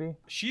lens, maybe.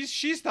 She's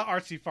the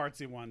artsy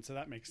fartsy one, so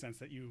that makes sense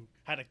that you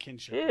had a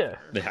kinship. Yeah.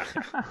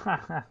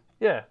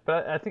 Yeah,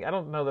 but I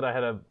don't know that I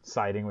had a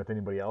siding with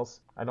anybody else.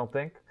 I don't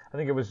think. I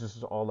think it was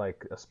just all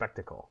like a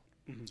spectacle.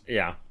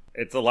 Yeah,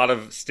 it's a lot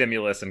of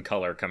stimulus and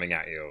color coming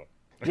at you.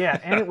 Yeah,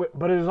 and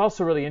but it was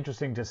also really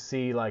interesting to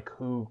see like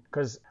who,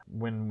 because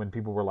when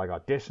people were like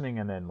auditioning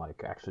and then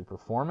like actually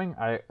performing,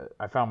 I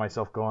found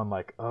myself going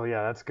like, oh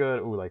yeah, that's good.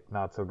 Ooh, like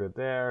not so good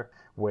there.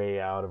 Way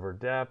out of her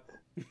depth.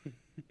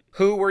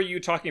 Who were you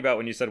talking about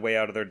when you said way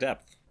out of their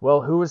depth?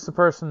 Well, who was the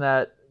person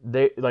that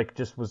they like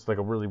just was like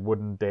a really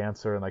wooden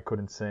dancer and like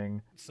couldn't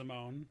sing?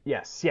 Simone.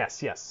 Yes.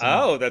 Simone.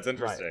 Oh, that's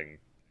interesting. Right.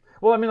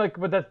 Well, I mean, like,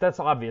 but that's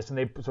obvious, and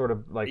they sort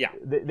of like, Yeah.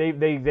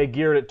 they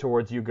geared it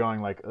towards you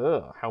going like,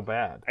 ugh, how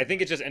bad. I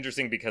think it's just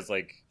interesting because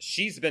like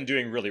she's been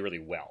doing really, really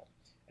well,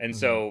 and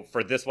so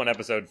for this one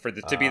episode,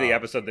 to be the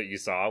episode that you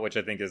saw, which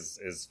I think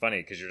is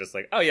funny because you're just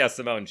like, oh yeah,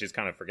 Simone, she's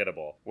kind of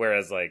forgettable.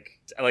 Whereas like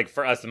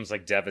for us, I'm just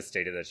like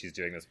devastated that she's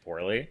doing this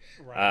poorly.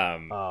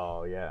 Right.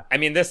 Oh yeah. I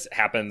mean, this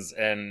happens,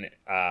 and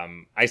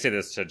I say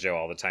this to Joe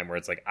all the time, where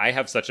it's like I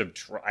have such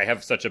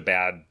a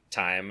bad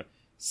time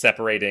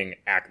separating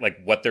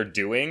like what they're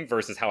doing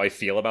versus how I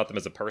feel about them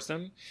as a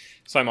person.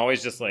 So I'm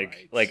always just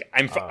like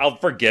I'll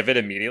forgive it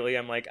immediately.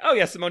 I'm like, oh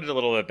yeah, Simone did a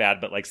little bit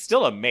bad, but like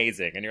still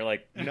amazing. And you're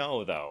like,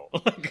 no though.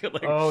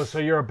 like, oh, so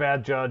you're a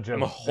bad judge.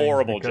 I'm a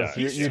horrible judge.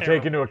 You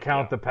take into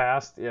account the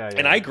past. Yeah.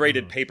 And I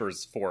graded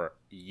papers for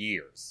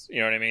years. You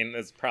know what I mean?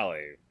 It's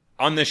probably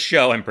on this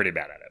show. I'm pretty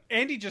bad at it.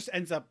 Andy just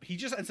ends up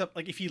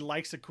like if he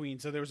likes a queen.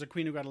 So there was a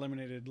queen who got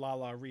eliminated,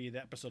 Lala Ree,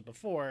 the episode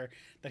before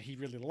that he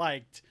really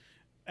liked.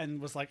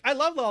 And was like, I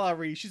love Lala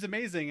Ree. She's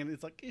amazing. And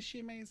it's like, is she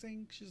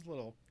amazing? She's a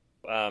little.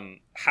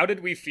 How did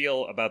we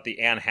feel about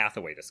the Anne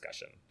Hathaway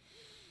discussion?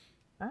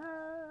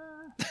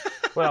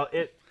 Well,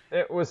 it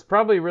was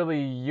probably really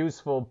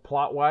useful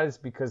plot-wise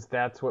because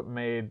that's what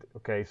made...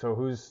 Okay, so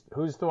who's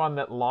the one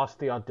that lost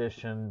the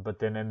audition but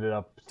then ended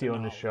up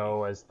stealing the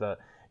show as the...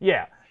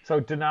 Yeah,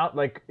 so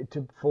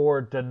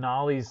for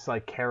Denali's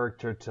like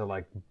character to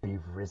like be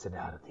risen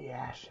out of the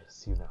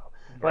ashes, you know.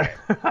 Right.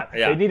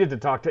 Yeah. They needed to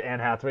talk to Anne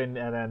Hathaway, and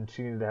then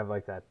she needed to have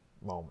like that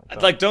moment. So.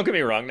 Like, don't get me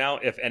wrong. Now,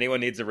 if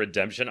anyone needs a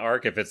redemption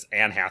arc, if it's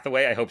Anne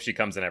Hathaway, I hope she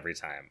comes in every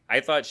time. I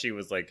thought she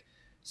was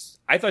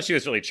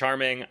really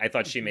charming. I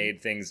thought she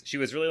made things. She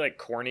was really like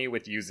corny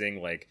with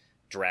using like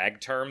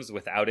drag terms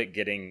without it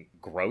getting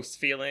gross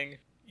feeling.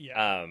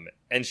 Yeah.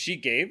 And she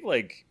gave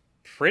like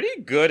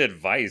pretty good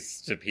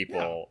advice to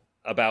people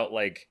about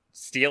like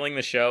stealing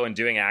the show and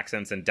doing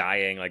accents and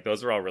dying. Like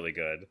those are all really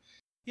good.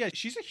 Yeah,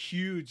 she's a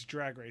huge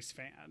Drag Race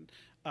fan.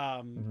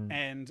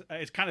 And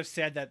it's kind of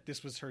sad that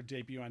this was her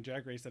debut on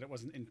Drag Race, that it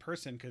wasn't in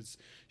person, because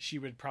she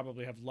would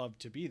probably have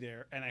loved to be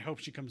there. And I hope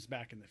she comes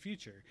back in the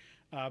future.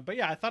 But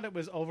yeah, I thought it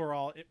was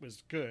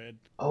good.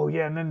 Oh,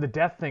 yeah, and then the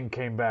death thing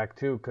came back,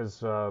 too,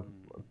 because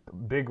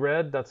Big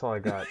Red, that's all I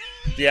got.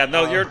 Yeah,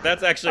 no,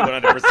 that's actually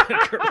 100%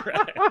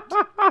 correct.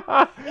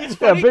 It's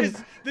funny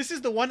because this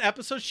is the one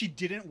episode she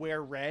didn't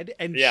wear red,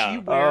 and she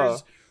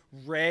wears...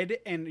 red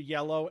and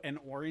yellow and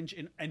orange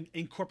and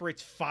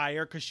incorporates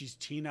fire because she's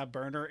Tina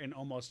Burner in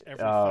almost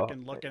every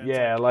fucking look. And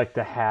yeah, like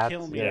the hats.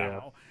 Kill me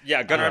now.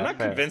 Yeah, Gunnar, I'm not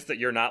convinced that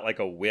you're not like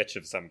a witch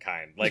of some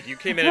kind. Like you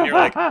came in and you're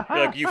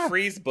like you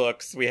freeze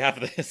books. We have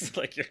this.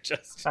 Like you're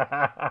just.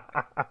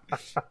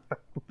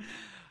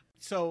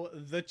 So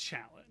the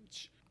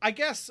challenge, I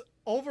guess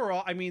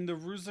overall, I mean the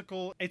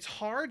Rusical. It's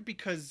hard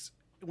because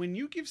when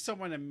you give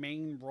someone a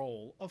main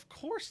role, of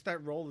course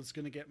that role is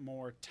going to get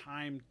more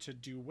time to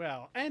do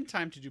well and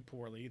time to do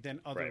poorly than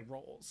other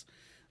roles.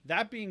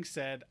 That being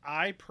said,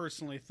 I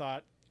personally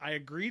thought I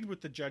agreed with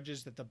the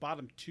judges that the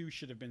bottom two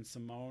should have been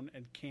Simone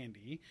and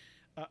Candy.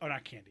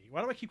 Not Candy.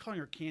 Why do I keep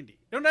calling her Candy?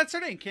 No, that's her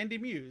name, Candy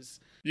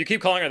Muse. You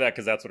keep calling her that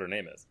because that's what her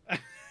name is.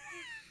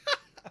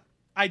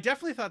 I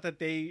definitely thought that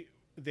they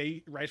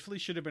rightfully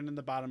should have been in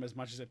the bottom, as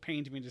much as it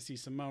pained me to see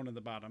Simone in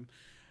the bottom.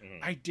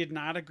 I did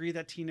not agree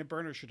that Tina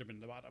Burner should have been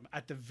in the bottom.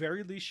 At the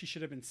very least, she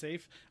should have been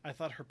safe. I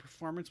thought her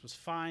performance was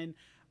fine.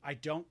 I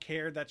don't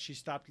care that she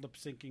stopped lip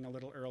syncing a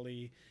little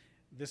early.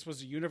 This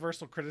was a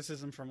universal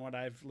criticism from what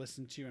I've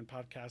listened to in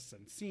podcasts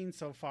and seen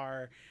so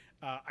far.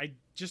 I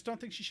just don't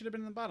think she should have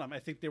been in the bottom. I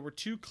think there were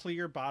two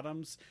clear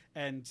bottoms,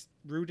 and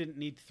Rue didn't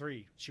need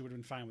three. She would have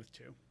been fine with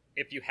two.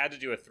 If you had to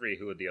do a three,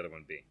 who would the other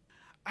one be?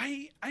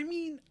 I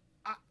mean...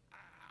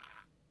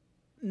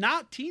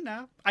 not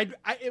Tina.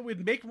 It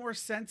would make more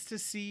sense to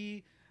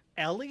see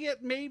Elliot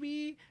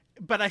maybe,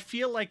 but I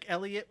feel like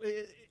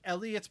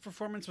Elliot's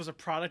performance was a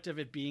product of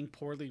it being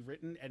poorly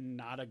written and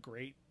not a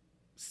great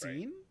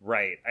scene.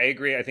 Right. I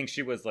agree. I think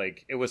she was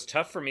like, it was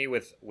tough for me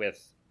with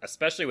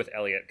especially with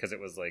Elliot, because it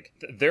was like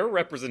their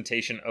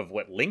representation of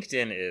what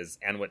LinkedIn is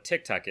and what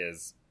TikTok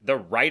is. The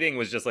writing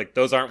was just like,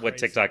 those aren't what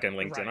TikTok and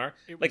LinkedIn are.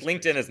 Like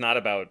LinkedIn is not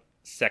about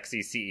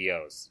sexy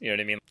CEOs. You know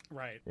what I mean?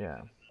 Right.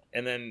 Yeah.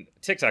 And then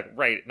TikTok,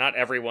 right, not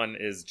everyone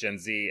is Gen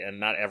Z, and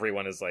not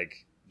everyone is,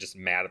 like, just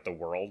mad at the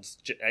world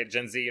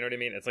Gen Z, you know what I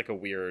mean? It's, like, a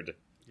weird...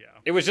 Yeah.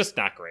 It was just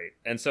not great.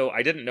 And so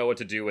I didn't know what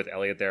to do with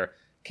Elliot there.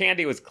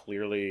 Candy was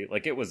clearly,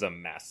 like, it was a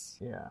mess.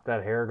 Yeah.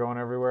 That hair going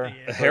everywhere.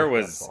 Yeah. The hair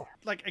was...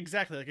 Like,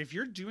 exactly. Like, if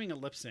you're doing a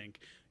lip sync,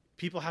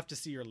 people have to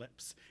see your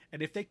lips.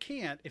 And if they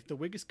can't, if the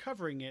wig is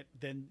covering it,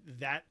 then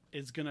that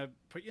is going to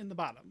put you in the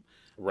bottom.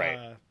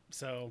 Right.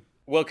 So...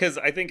 Well, because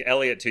I think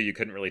Elliot, too, you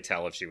couldn't really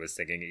tell if she was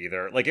singing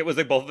either. Like, it was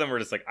like both of them were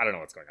just like, I don't know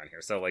what's going on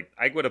here. So, like,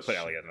 I would have put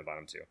Elliot in the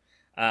bottom, too.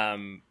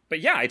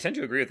 But yeah, I tend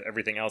to agree with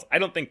everything else. I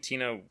don't think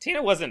Tina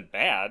wasn't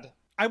bad.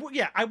 I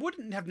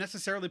wouldn't have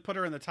necessarily put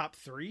her in the top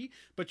 3,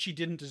 but she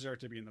didn't deserve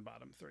to be in the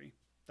bottom 3.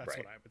 That's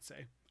Right. what I would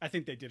say. I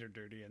think they did her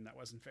dirty, and that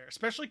wasn't fair,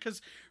 especially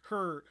because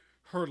her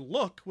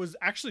look was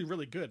actually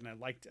really good, and I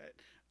liked it.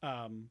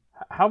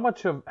 How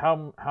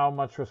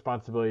much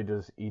responsibility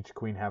does each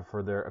queen have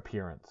for their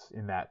appearance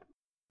in that?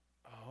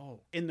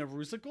 Oh, in the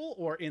Rusical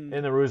or in the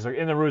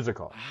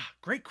Rusical?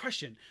 Great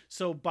question.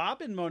 So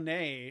Bob and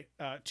Monet,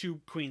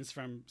 2 queens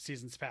from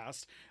seasons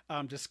past,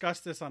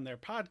 discussed this on their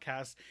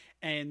podcast,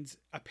 and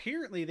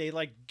apparently they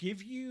like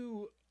give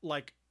you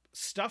like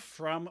stuff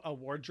from a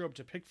wardrobe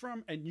to pick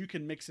from, and you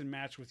can mix and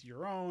match with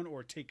your own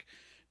or take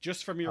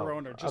just from your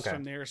own or just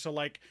from there. So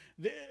like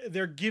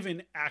they're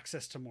given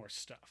access to more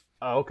stuff.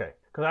 Oh, okay.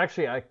 Because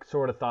actually, I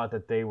sort of thought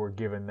that they were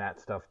given that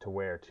stuff to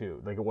wear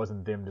too. Like it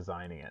wasn't them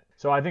designing it.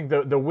 So I think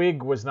the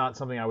wig was not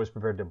something I was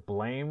prepared to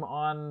blame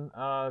on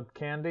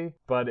Candy,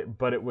 but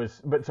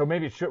so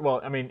maybe it should. Well,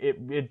 I mean,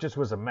 it just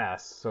was a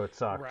mess, so it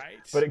sucked. Right.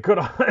 But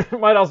it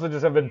might also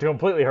just have been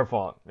completely her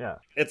fault. Yeah.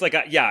 It's like,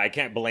 I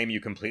can't blame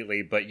you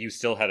completely, but you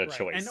still had a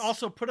choice. And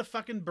also put a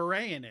fucking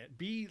beret in it.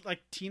 Be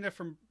like Tina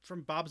from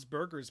Bob's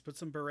Burgers. Put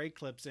some beret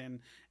clips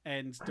in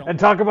and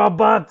talk about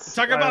butts.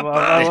 Talk about butts.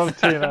 I love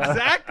Tina.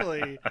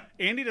 Exactly.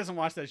 Andy doesn't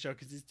watch that show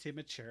because he's too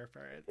mature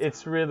for it.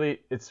 It's really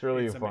a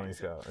funny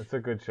amazing. show. It's a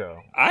good show.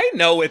 I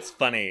know it's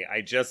funny. I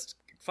just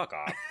fuck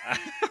off.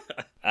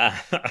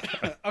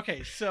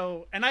 Okay,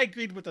 so and I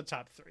agreed with the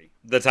top 3.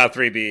 The top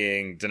 3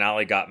 being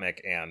Denali, Gottmik,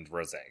 and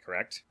Rosé,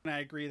 correct? And I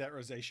agree that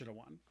Rosé should have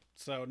won.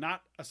 So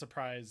not a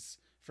surprise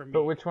for me.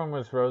 But which one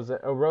was Rosé?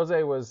 Oh,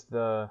 Rosé was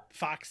the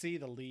Foxy,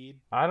 the lead.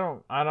 I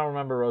don't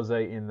remember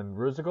Rosé in the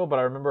musical, but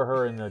I remember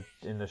her in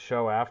the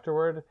show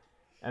afterward.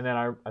 And then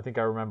I think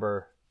I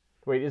remember.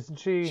 Wait, isn't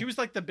she? She was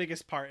like the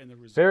biggest part in the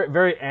musical. Very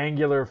very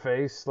angular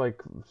face,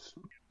 like.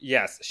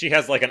 Yes, she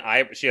has like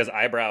she has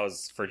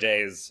eyebrows for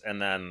days,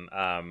 and then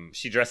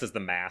she dresses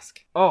the mask.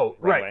 Oh,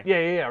 runway. right.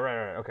 Yeah,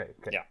 right. Okay.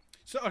 Yeah.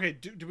 So, okay,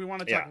 do we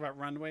want to talk about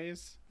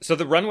runways? So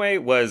the runway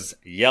was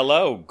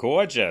yellow,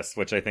 gorgeous,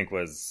 which I think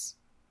was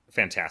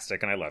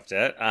fantastic, and I loved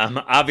it.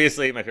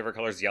 Obviously, my favorite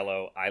color is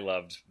yellow. I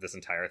loved this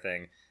entire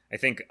thing. I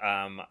think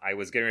I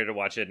was getting ready to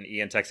watch it, and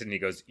Ian texted, and he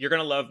goes, "You're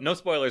going to love, no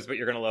spoilers, but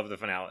you're going to love the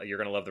finale. You're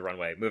going to love the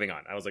runway. Moving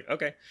on." I was like,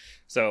 okay.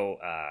 So,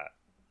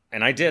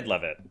 and I did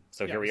love it.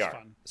 So here we are.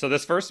 Fun. So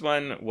this first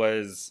one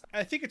was...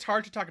 I think it's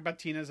hard to talk about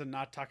Tina's and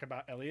not talk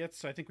about Elliot's,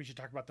 so I think we should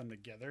talk about them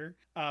together.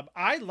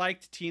 I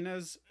liked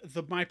Tina's.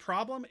 My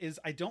problem is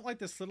I don't like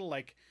this little,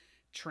 like,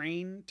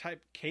 train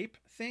type cape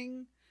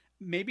thing.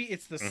 Maybe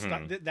it's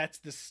the that's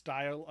the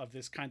style of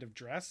this kind of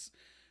dress,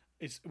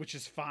 which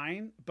is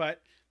fine,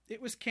 but...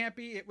 It was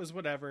campy. It was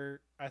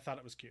whatever. I thought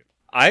it was cute.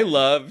 I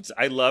loved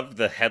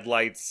the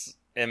headlights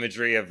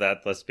imagery of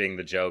that. This being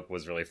the joke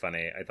was really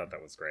funny. I thought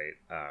that was great.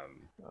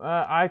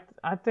 I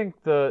think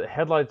the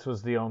headlights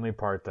was the only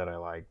part that I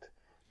liked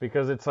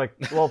because it's like,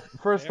 well,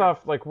 first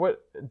off, like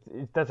what?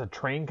 That's a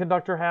train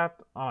conductor hat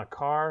on a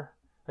car.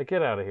 Like,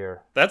 get out of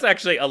here. That's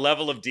actually a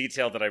level of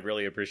detail that I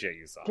really appreciate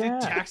you saw. Did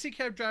taxi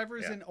cab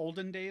drivers in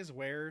olden days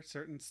wear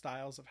certain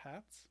styles of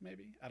hats?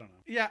 Maybe. I don't know.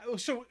 Yeah,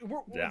 so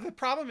the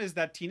problem is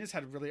that Tina's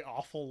had really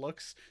awful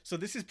looks, so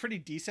this is pretty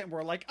decent.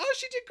 We're like, oh,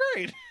 she did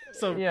great.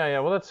 So yeah,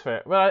 well, that's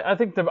fair. But I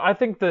think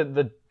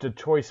the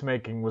choice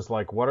making was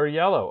like, what are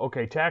yellow?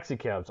 Okay, taxi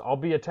cabs. I'll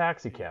be a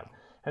taxi cab.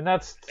 And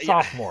that's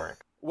sophomoric.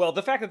 Well,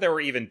 the fact that there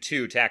were even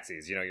 2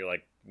 taxis, you're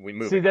like, we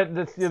move. See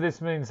this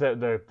means that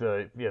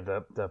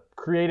the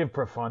creative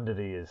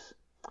profundity is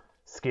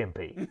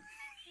skimpy.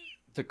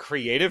 The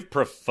creative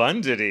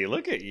profundity.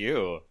 Look at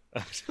you.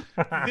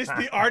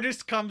 The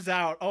artist comes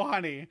out. Oh,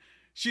 honey,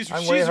 she's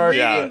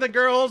reading the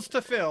girls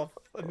to filth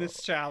in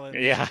this challenge.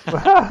 Yeah.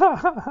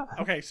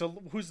 Okay,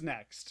 so who's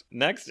next?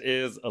 Next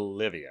is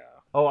Olivia.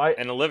 Oh,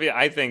 and Olivia,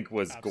 I think,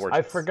 was gorgeous.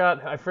 I forgot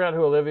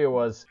who Olivia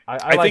was.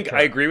 I think her.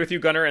 I agree with you,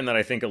 Gunnar, and that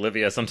I think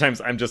Olivia.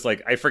 Sometimes I'm just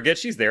like, I forget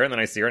she's there, and then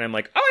I see her, and I'm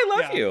like, oh, I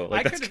love you.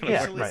 Like, I could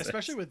have easily,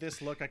 especially with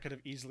this look, I could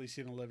have easily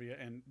seen Olivia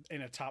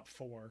in a top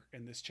 4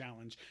 in this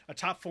challenge, a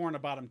top 4 and a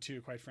bottom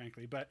 2, quite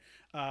frankly. But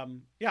I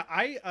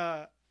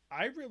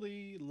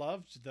really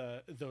loved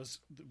those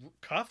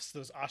cuffs.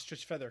 Those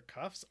ostrich feather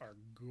cuffs are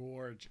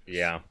gorgeous.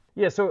 Yeah.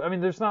 Yeah. So I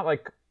mean, there's not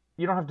like.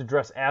 You don't have to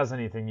dress as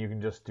anything. You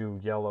can just do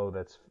yellow.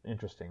 That's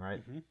interesting, right?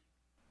 Mm-hmm.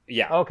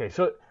 Yeah. Okay.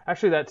 So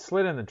actually, that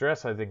slit in the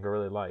dress, I think, I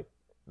really like.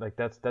 Like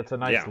that's a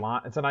nice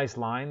line. It's a nice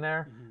line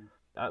there.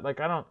 Mm-hmm.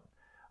 Like I don't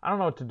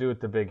know what to do with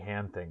the big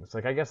hand things.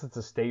 Like I guess it's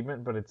a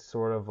statement, but it's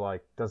sort of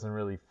like doesn't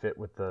really fit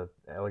with the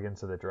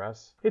elegance of the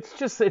dress.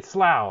 It's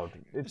loud.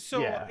 It's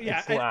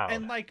loud.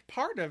 And like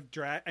part of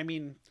drag, I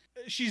mean,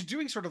 she's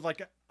doing sort of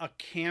like a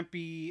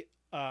campy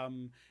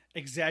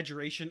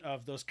exaggeration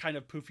of those kind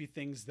of poofy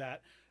things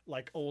that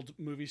like old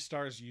movie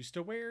stars used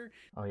to wear.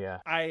 Oh yeah.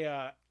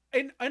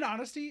 in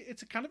honesty,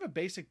 it's a kind of a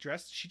basic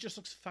dress. She just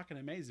looks fucking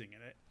amazing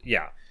in it.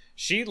 Yeah.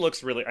 She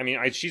looks really, I mean,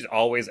 she's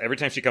always, every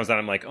time she comes out,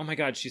 I'm like, oh my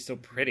God, she's so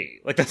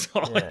pretty. Like, that's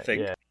all I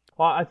think. Yeah.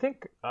 Well, I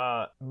think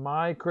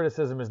my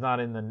criticism is not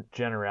in the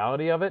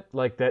generality of it,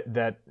 like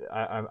that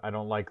I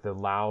don't like the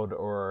loud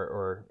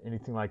or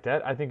anything like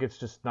that. I think it's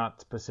just not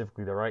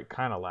specifically the right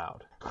kind of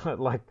loud.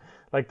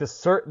 like the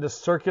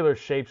circular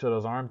shapes of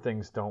those arm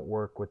things don't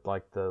work with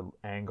like the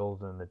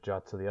angles and the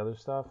juts of the other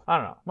stuff. I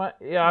don't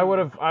know. I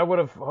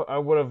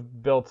would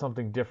have built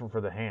something different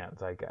for the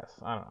hands, I guess.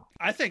 I don't know.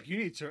 I think you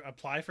need to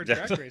apply for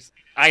Drag Race.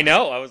 I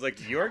know. I was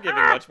like, you're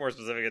giving much more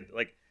specific.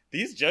 Like,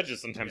 these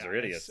judges sometimes are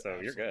idiots, so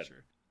you're good. True.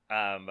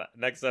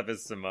 Next up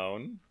is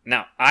Simone.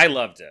 Now, I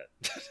loved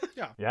it.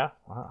 Yeah,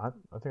 I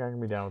think I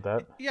can be down with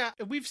that. Yeah,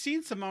 we've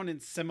seen Simone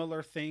in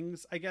similar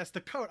things, I guess.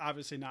 The coat,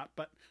 obviously not,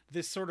 but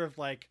this sort of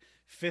like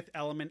Fifth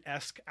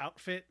Element-esque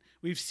outfit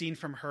we've seen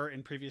from her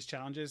in previous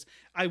challenges.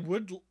 I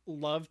would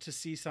love to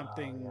see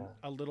something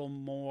a little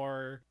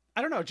more,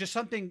 I don't know, just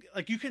something,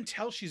 like you can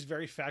tell she's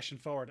very fashion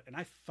forward, and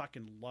I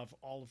fucking love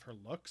all of her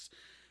looks.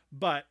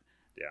 But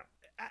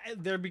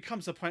there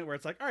becomes a point where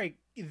it's like, all right,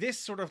 this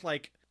sort of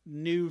like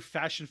new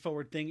fashion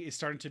forward thing is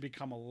starting to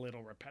become a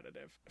little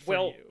repetitive for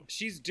you.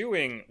 She's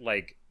doing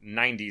like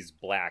 90s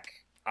black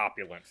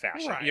opulent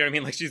fashion, right. You know what I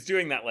mean? Like she's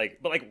doing that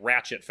but like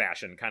ratchet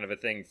fashion kind of a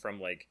thing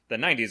from like the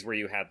 90s where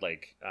you had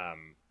like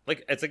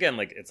it's again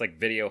like it's like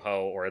Video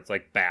Ho or it's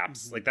like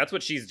Baps. Mm-hmm. Like that's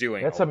what she's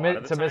doing. It's a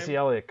Missy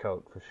Elliott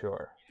coat for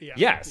sure. Yeah.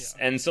 Yes,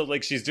 yeah. And so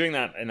like she's doing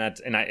that, and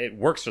it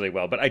works really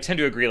well. But I tend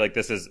to agree. Like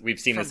we've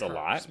seen From this a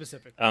lot,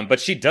 specifically. But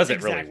she does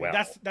it really well.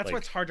 That's like, why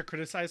it's hard to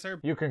criticize her.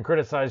 You can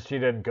criticize she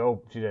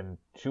didn't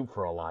shoot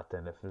for a lot.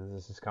 Then if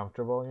this is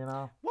comfortable, you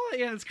know. Well,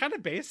 yeah, it's kind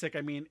of basic.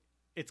 I mean,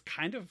 it's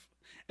kind of.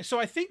 So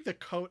I think the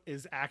coat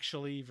is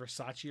actually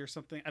Versace or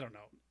something. I don't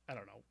know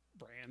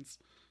brands.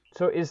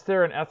 So is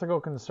there an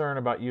ethical concern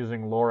about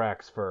using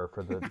Lorax fur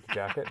for the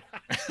jacket?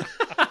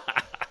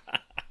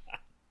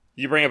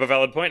 You bring up a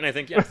valid point, and I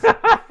think yes.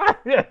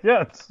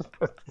 Yes.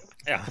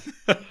 Yeah.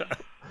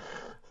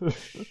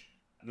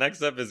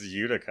 Next up is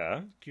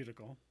Utica.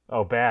 Cuticle.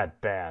 Oh, bad.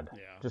 Yeah.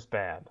 Just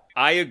bad.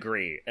 I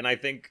agree, and I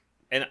think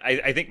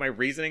my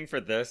reasoning for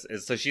this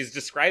is so she's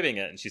describing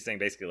it, and she's saying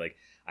basically like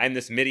I'm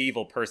this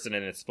medieval person,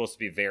 and it's supposed to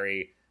be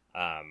very,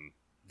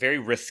 very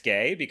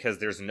risque because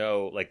there's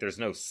no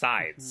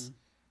sides. Mm-hmm.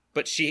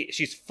 But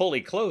she's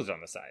fully clothed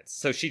on the sides,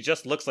 so she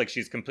just looks like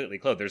she's completely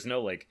clothed. There's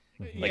no like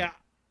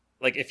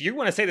if you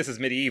want to say this is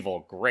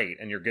medieval, great,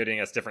 and you're giving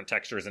us different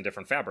textures and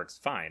different fabrics,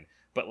 fine.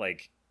 But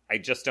like, I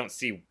just don't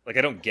see, like,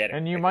 I don't get it.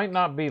 And you might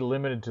not be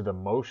limited to the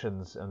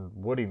motions and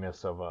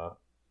woodiness of a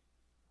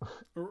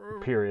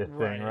period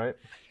thing, right?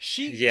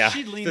 She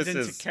leans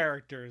into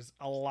characters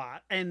a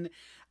lot, and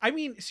I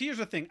mean, see, here's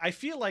the thing: I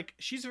feel like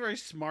she's a very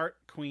smart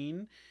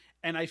queen,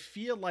 and I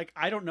feel like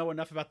I don't know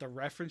enough about the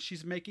reference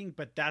she's making,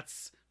 but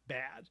that's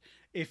bad.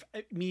 If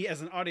me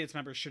as an audience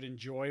member should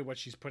enjoy what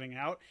she's putting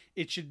out,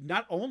 it should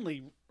not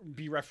only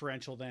be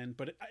referential then,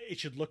 but it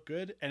should look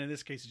good. And in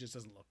this case, it just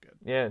doesn't look good.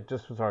 Yeah, it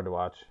just was hard to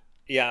watch.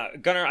 Yeah,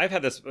 Gunnar, I've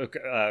had this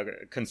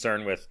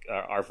concern with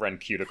our friend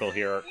Cuticle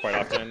here quite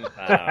often,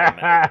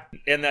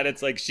 in that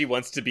it's like she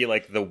wants to be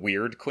like the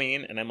weird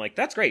queen, and I'm like,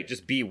 that's great,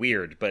 just be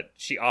weird, but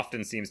she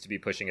often seems to be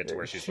pushing it to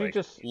where she's like,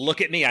 just, look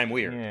at me, I'm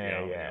weird.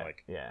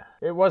 Yeah.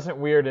 It wasn't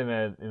weird in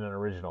an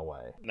original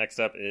way. Next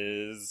up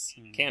is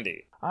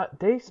Candy.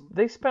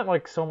 They spent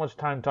like so much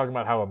time talking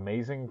about how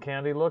amazing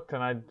Candy looked,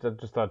 and I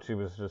just thought she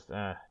was just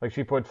like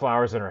she put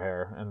flowers in her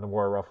hair and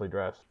wore a roughly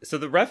dressed. So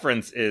the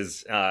reference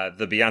is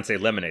the Beyonce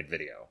Lemonade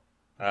video.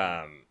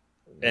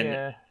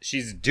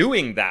 She's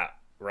doing that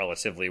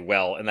relatively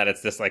well, and that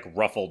it's this like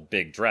ruffled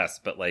big dress,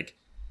 but like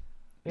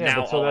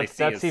now all I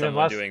see is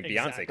someone doing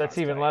Beyonce. That's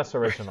even less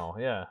original.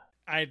 Yeah.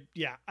 I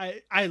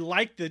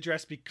like the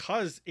dress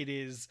because it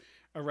is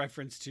a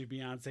reference to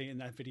Beyonce in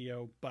that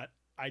video, but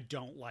I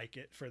don't like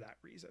it for that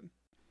reason.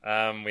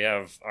 We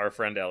have our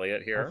friend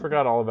Elliot here. I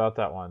forgot all about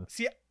that one.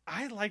 See,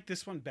 I like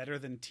this one better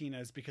than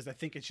Tina's because I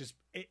think it's just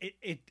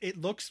it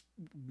looks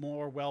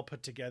more well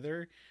put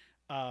together.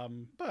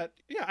 But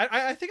yeah,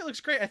 I think it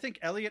looks great. I think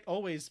Elliot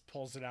always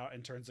pulls it out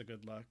and turns a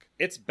good look.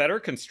 It's better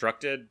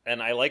constructed,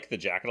 and I like the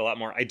jacket a lot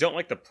more. I don't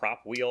like the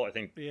prop wheel. I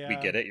think we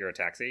get it. You're a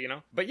taxi, you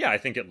know? But yeah, I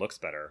think it looks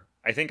better.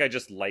 I think I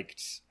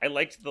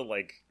liked the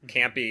like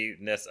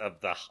campiness of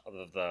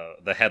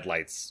the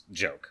headlights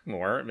joke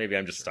more. Maybe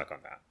I'm just stuck on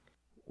that.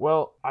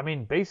 Well, I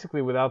mean,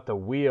 basically, without the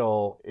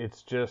wheel,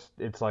 it's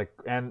like,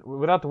 and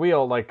without the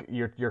wheel, like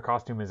your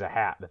costume is a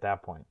hat at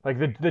that point.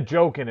 Like the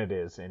joke in it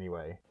is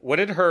anyway. What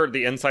did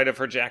the inside of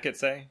her jacket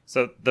say?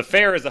 So the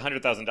fare is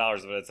 $100,000,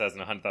 but it says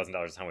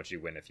 $100,000 is how much you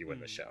win if you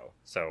win the show.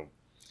 So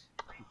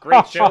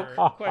great joke.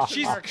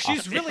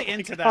 She's really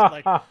into that,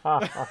 like.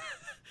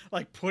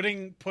 Like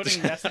putting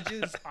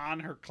messages on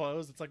her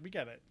clothes. It's like, we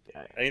get it.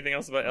 Anything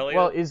else about Elliot?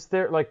 Well,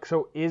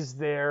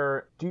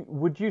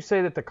 would you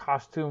say that the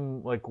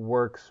costume like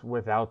works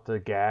without the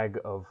gag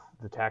of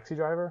the taxi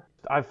driver?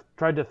 I've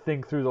tried to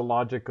think through the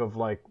logic of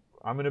like,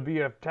 I'm going to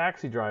be a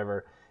taxi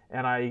driver,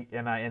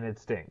 and it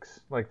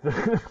stinks. Like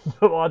the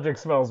logic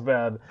smells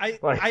bad.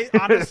 I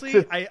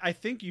honestly, I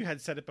think you had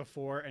said it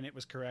before and it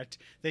was correct.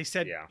 They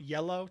said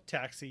yellow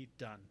taxi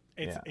done.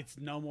 It's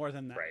no more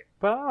than that. Right.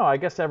 But I don't know. I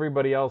guess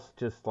everybody else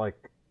just like,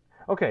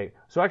 okay.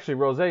 So actually,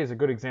 Rosé is a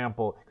good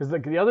example because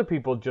the other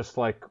people just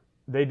like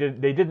they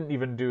didn't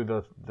even do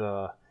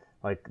the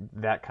like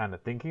that kind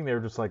of thinking. They were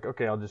just like,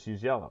 okay, I'll just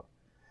use yellow,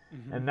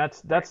 and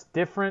that's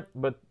different,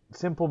 but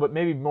simple, but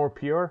maybe more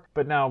pure.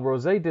 But now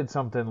Rosé did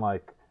something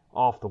like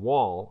off the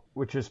wall,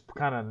 which is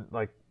kind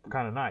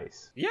of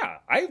nice. Yeah,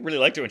 I really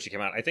liked it when she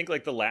came out. I think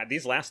like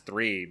these last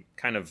three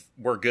kind of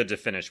were good to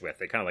finish with.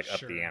 They kind of like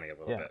upped the ante a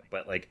little bit.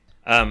 But like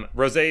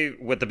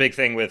Rosé, with the big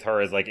thing with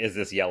her is like, is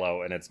this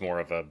yellow? And it's more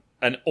of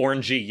an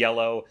orangey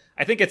yellow.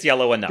 I think it's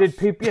yellow enough. Did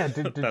people? Yeah.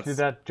 Did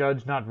that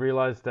judge not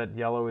realize that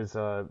yellow is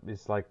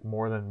like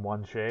more than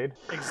one shade?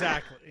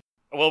 Exactly.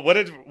 Well, what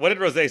did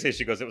Rosé say?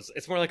 She goes,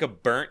 it's more like a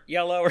burnt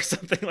yellow or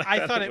something like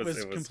that. I thought it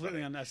was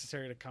completely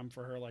unnecessary to come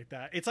for her like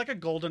that. It's like a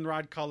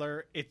goldenrod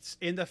color. It's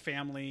in the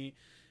family.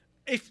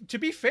 If to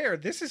be fair,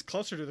 this is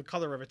closer to the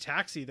color of a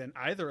taxi than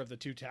either of the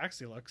two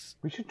taxi looks.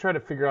 We should try to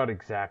figure out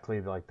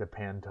exactly like the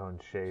Pantone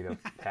shade of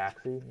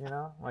taxi. You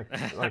know,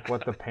 like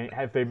what the paint.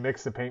 If they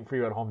mix the paint for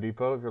you at Home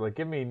Depot, if you're like,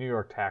 give me New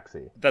York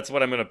taxi. That's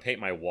what I'm gonna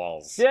paint my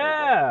walls.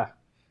 Yeah.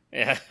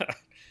 Yeah.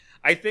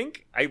 I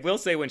think I will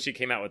say when she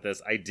came out with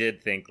this, I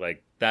did think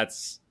like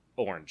that's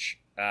orange.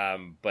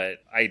 But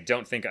I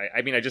don't think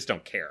I mean I just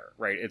don't care,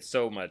 right? It's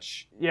so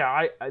much.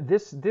 Yeah,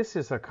 this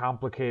is a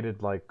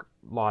complicated like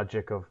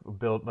logic of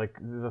build, like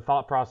the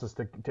thought process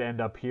to end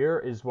up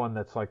here is one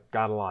that's like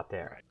got a lot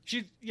there.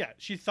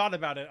 She thought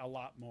about it a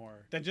lot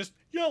more than just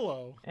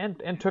yellow.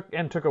 And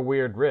took a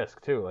weird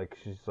risk too. Like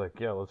she's like,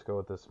 yeah, let's go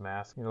with this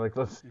mask. You know, like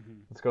let's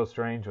go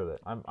strange with it.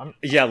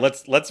 Yeah,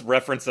 let's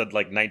reference a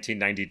like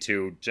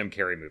 1992 Jim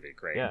Carrey movie.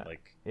 Great.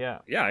 Yeah,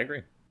 I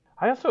agree.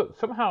 I also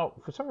somehow,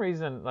 for some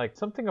reason, like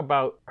something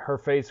about her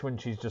face when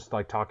she's just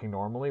like talking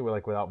normally, with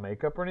like without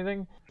makeup or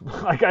anything.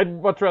 Like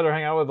I'd much rather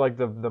hang out with like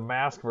the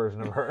mask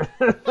version of her.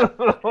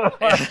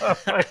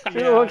 She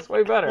looks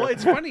way better. Well,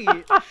 it's funny.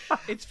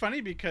 It's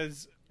funny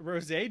because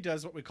Rosé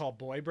does what we call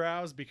boy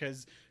brows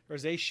because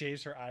Rosé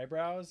shaves her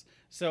eyebrows.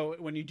 So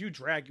when you do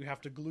drag, you have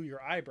to glue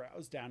your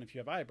eyebrows down if you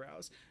have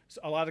eyebrows.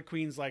 So a lot of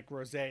queens like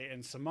Rosé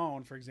and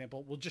Simone, for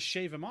example, will just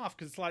shave them off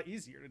because it's a lot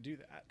easier to do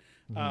that.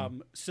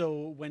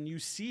 So when you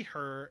see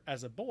her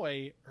as a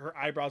boy, her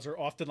eyebrows are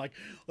often like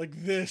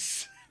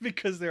this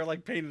because they're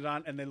like painted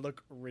on and they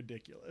look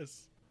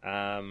ridiculous.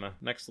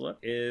 Next look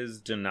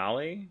is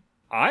Denali.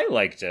 I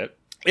liked it.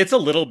 It's a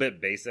little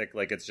bit basic,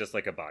 like it's just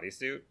like a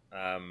bodysuit.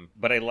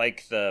 But I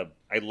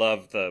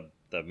love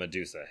the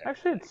Medusa hair.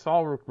 Actually, it's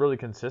all really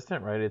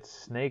consistent, right? It's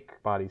snake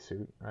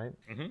bodysuit, right?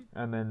 Mm-hmm.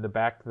 And then the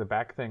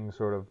back thing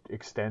sort of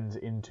extends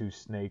into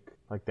snake,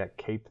 like that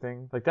cape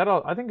thing, like that.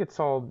 I think it's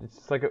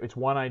like it's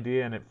one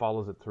idea and it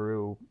follows it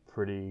through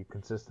pretty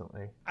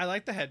consistently. I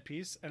like the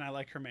headpiece and I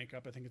like her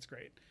makeup. I think it's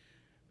great.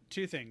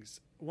 Two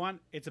things.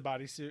 One, it's a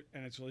bodysuit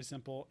and it's really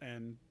simple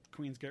and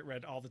queens get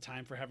red all the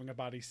time for having a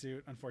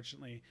bodysuit,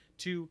 unfortunately.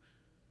 Two,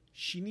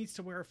 she needs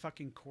to wear a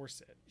fucking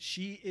corset.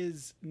 She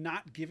is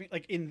not giving,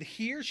 like in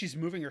here she's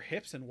moving her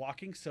hips and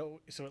walking so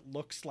it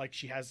looks like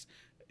she has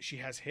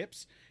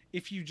hips.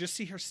 If you just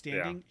see her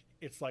standing,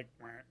 it's like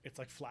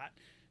flat.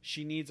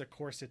 She needs a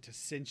corset to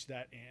cinch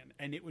that in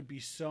and it would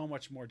be so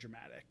much more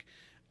dramatic.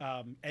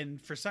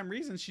 And for some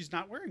reason she's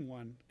not wearing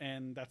one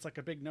and that's like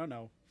a big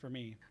no-no for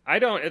me.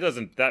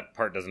 That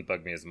part doesn't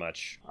bug me as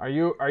much. Are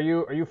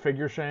you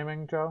figure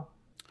shaming, Joe?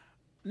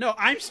 No,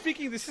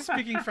 this is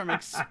speaking from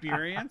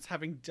experience,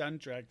 having done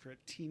drag for a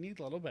teeny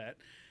little bit,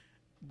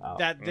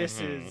 that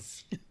this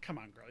is, come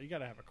on, girl, you got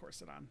to have a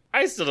corset on.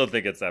 I still don't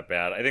think it's that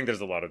bad. I think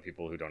there's a lot of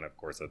people who don't have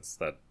corsets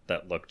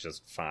that look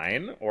just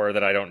fine, or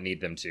that I don't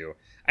need them to.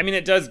 I mean,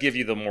 it does give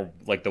you the more,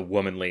 like, the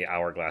womanly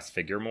hourglass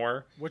figure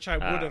more. Which I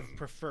would have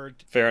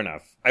preferred. Fair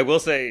enough. I will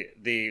say,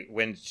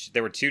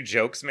 there were two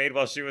jokes made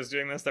while she was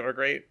doing this that were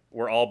great.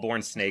 We're all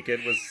born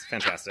naked was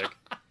fantastic.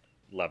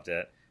 Loved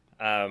it.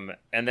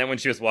 And then when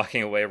she was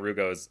walking away, Rue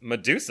goes,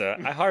 Medusa,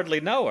 I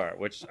hardly know her,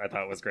 which I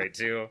thought was great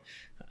too.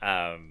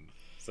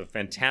 So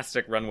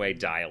fantastic runway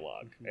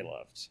dialogue. I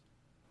loved.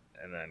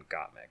 And then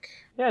Gottmik.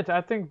 Yeah,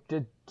 I think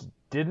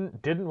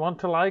didn't want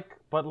to like,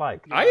 but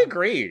liked. I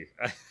agree.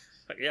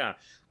 Yeah,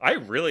 I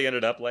really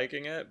ended up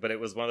liking it, but it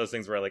was one of those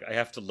things where I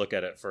have to look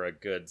at it for a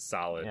good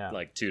solid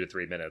 2 to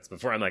 3 minutes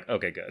before I'm like,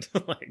 okay, good.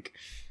 Like.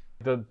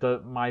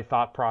 My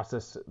thought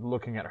process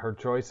looking at her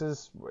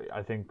choices,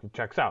 I think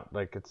checks out.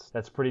 Like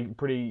that's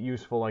pretty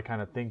useful, like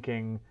kind of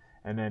thinking,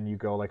 and then you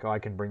go like, oh, I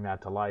can bring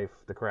that to life.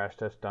 The crash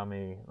test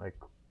dummy, like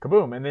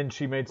kaboom. And then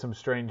she made some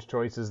strange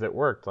choices that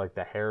worked, like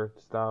the hair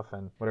stuff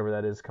and whatever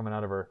that is coming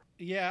out of her.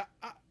 Yeah,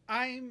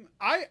 I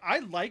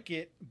like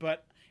it,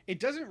 but it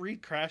doesn't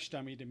read Crash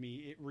Dummy to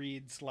me. It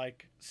reads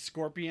like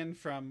Scorpion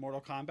from Mortal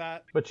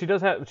Kombat. But she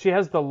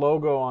has the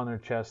logo on her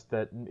chest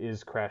that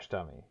is Crash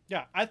Dummy.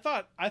 Yeah, I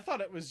thought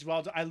it was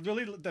well done.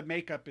 The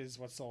makeup is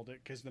what sold it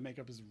because the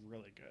makeup is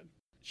really good.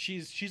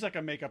 She's like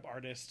a makeup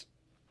artist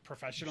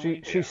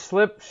professionally. She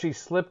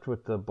slipped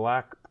with the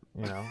black,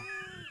 you know.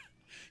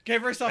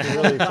 Gave herself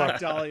a little Black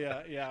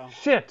Dahlia, yeah.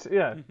 Shit,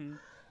 yeah.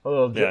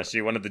 Yeah,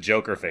 she wanted the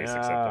Joker face,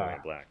 except only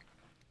in black.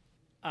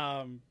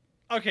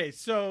 Okay,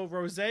 so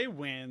Rosé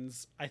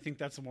wins. I think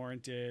that's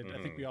warranted. Mm-hmm.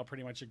 I think we all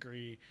pretty much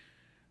agree.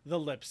 The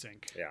lip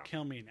sync. Yeah.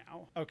 Kill me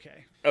now.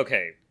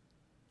 Okay.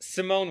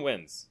 Simone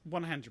wins.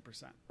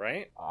 100%.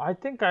 Right? I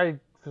think for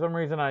some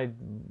reason I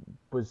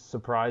was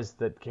surprised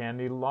that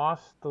Candy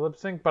lost the lip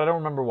sync, but I don't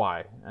remember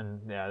why. And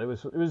yeah, it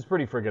was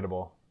pretty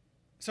forgettable.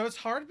 So it's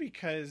hard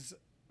because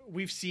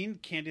we've seen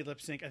Candy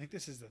lip sync. I think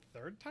this is the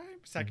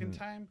second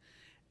time.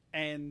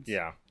 And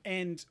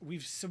and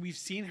we've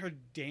seen her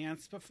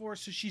dance before,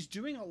 so she's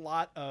doing a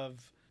lot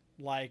of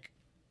like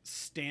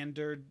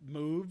standard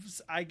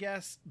moves, I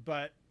guess,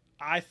 but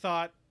I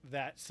thought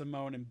that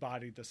Simone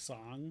embodied the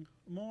song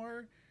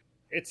more.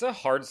 It's a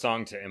hard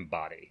song to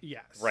embody.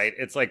 Yes. Right?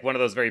 It's like one of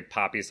those very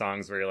poppy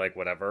songs where you're like,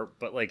 whatever.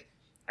 But like,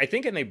 I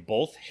think, and they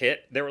both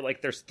hit, there were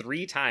like, there's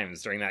 3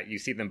 times during that you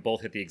see them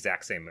both hit the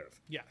exact same move.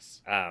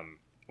 Yes.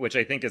 Which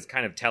I think is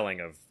kind of telling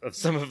of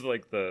some of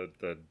like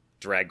the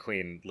drag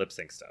queen lip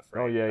sync stuff.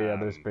 Right? Oh yeah.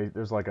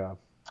 There's like a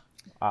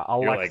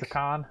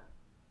lexicon.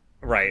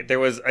 Right. There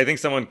was, I think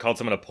someone called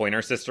someone a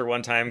pointer sister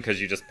one time because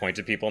you just point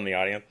to people in the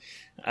audience,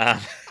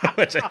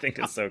 which I think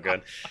is so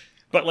good.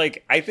 But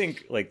like, I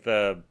think like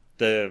the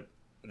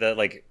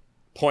like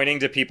pointing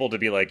to people to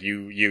be like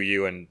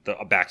you and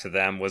back to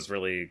them was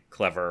really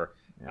clever.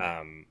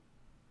 Yeah.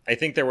 I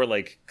think there were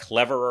like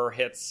cleverer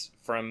hits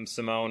from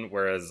Simone,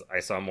 whereas I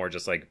saw more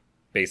just like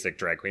basic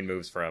drag queen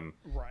moves from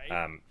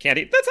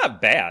Candy. That's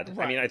not bad.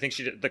 Right. I mean, I think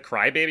she did the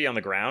crybaby on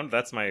the ground.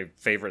 That's my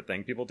favorite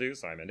thing people do,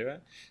 so I'm into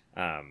it.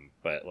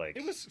 But like,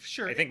 it was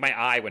I think my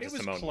eye went to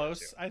Simone. It was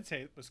close. I'd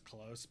say it was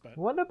close. But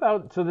what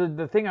about the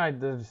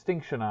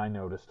distinction I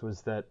noticed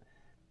was that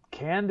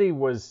Candy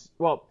was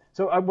what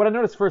I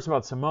noticed first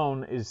about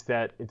Simone is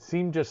that it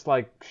seemed just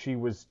like she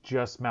was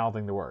just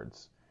mouthing the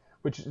words,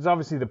 which is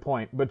obviously the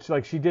point. But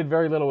she did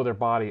very little with her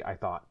body, I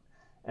thought.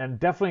 And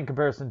definitely in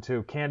comparison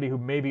to Candy, who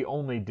maybe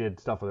only did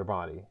stuff with her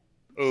body.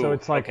 Ooh, so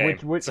it's like, okay.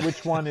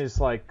 which one is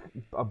like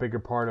a bigger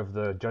part of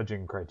the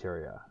judging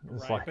criteria?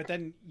 It's right, but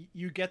then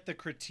you get the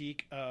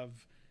critique of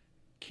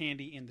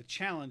Candy in the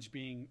challenge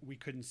being, we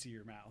couldn't see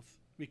your mouth.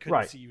 We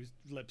couldn't see you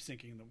lip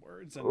syncing the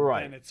words. And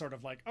then it's sort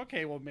of like,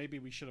 okay, well, maybe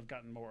we should have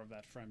gotten more of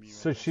that from you.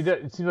 So it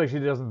seems like she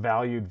doesn't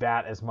value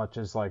that as much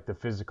as like the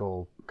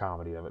physical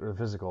comedy of it, or the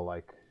physical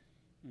like...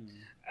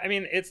 I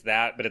mean, it's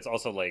that, but it's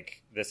also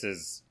like, this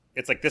is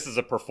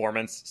a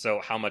performance, so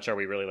how much are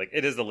we really like,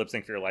 it is the lip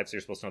sync for your life, so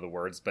you're supposed to know the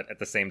words, but at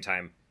the same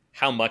time,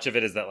 how much of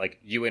it is that like,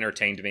 you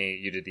entertained me,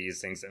 you did these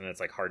things, and it's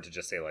like hard to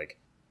just say like,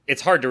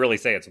 it's hard to really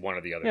say it's one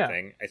or the other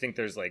thing. I think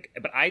there's like,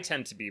 but I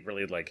tend to be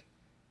really like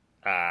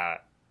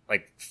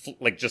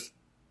just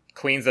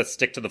queens that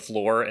stick to the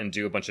floor and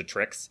do a bunch of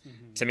tricks,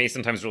 to me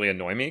sometimes really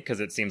annoy me,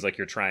 because it seems like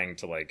you're trying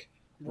to like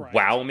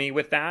wow me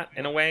with that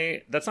in a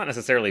way. That's not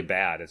necessarily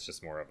bad, it's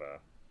just more of a...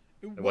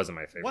 It wasn't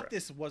my favorite. What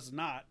this was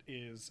not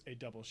is a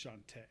double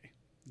Shantae.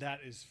 That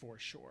is for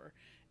sure.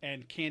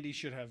 And Candy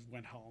should have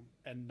went home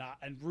and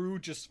Rue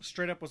just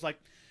straight up was like,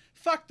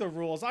 fuck the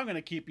rules. I'm going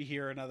to keep you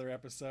here another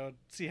episode.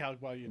 See how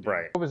well you do.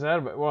 Right. What was that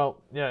about?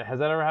 Well, yeah, has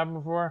that ever happened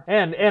before?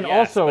 And yes,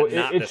 also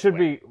it should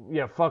be,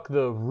 fuck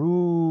the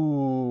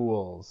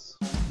rules.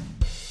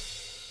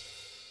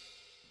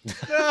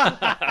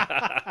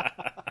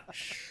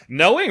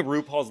 Knowing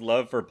RuPaul's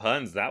love for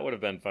puns, that would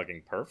have been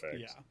fucking perfect.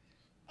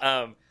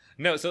 Yeah.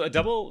 No, so a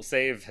double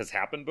save has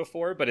happened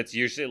before, but it's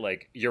usually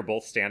like you're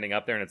both standing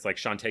up there and it's like,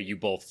 Shantae, you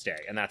both stay.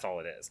 And that's all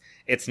it is.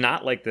 It's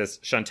not like this,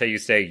 Shantae, you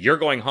stay, you're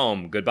going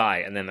home, goodbye.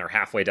 And then they're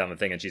halfway down the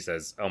thing and she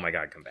says, oh my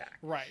God, come back.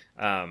 Right.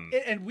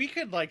 And we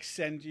could like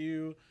send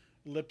you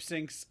lip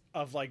syncs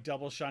of like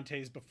double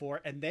Shantaes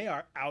before, and they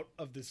are out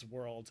of this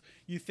world.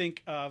 You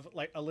think of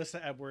like Alyssa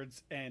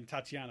Edwards and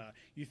Tatiana.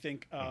 You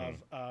think of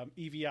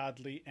Evie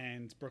Oddly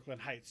and Brooklyn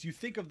Heights. You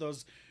think of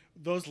those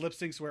lip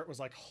syncs where it was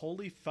like,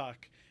 holy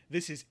fuck,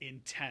 this is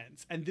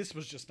intense, and this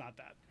was just not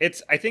that.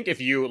 I think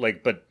if you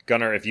like, but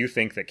Gunnar, if you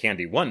think that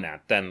Candy won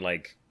that, then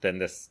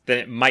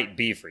it might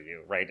be for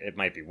you, right? It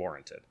might be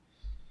warranted.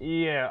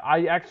 Yeah,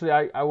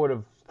 I would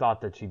have thought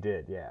that she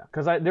did, yeah,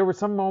 because there were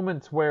some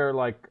moments where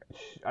like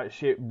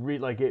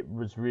it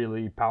was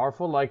really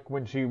powerful, like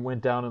when she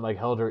went down and like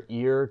held her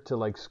ear to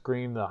like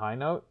scream the high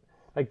note,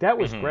 like that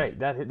was great.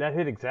 That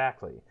hit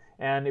exactly,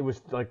 and it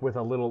was like with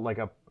a little like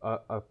a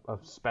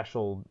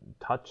special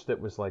touch that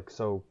was like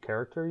so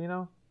character, you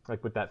know.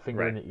 Like with that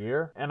finger in the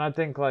ear. And I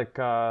think like,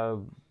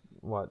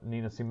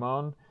 Nina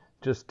Simone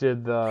just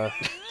did the...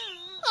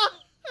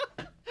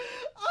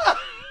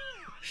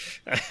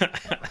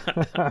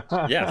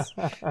 Yes.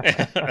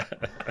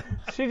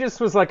 She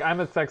just was like, I'm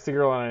a sexy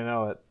girl and I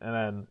know it. And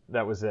then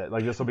that was it.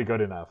 Like, this will be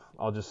good enough.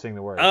 I'll just sing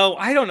the words. Oh,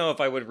 I don't know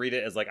if I would read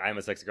it as like, I'm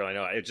a sexy girl, I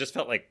know it. It just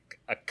felt like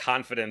a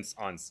confidence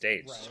on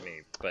stage to me.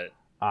 But...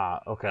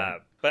 okay.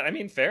 But I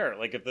mean, fair.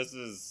 Like, if this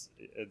is,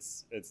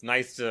 it's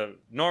nice to.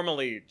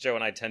 Normally, Joe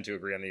and I tend to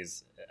agree on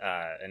these,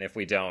 and if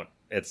we don't,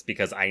 it's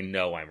because I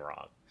know I'm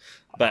wrong.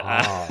 But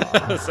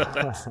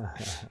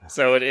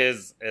so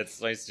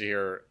it's nice to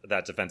hear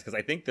that defense, because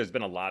I think there's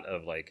been a lot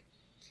of like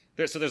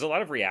there's a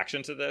lot of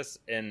reaction to this,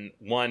 and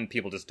one,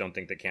 people just don't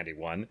think that Candy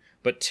won,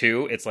 but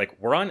two, it's like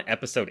we're on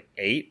episode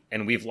 8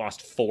 and we've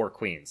lost 4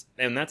 queens,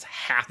 and that's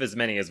half as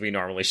many as we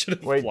normally should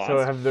have lost. Wait, so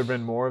have there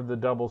been more of the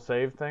double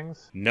save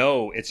things?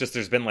 No, it's just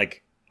there's been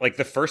like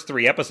the first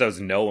 3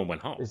 episodes, no one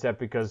went home. Is that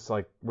because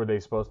like were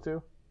they supposed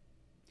to?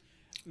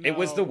 No. It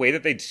was the way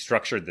that they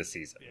structured the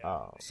season. Yeah.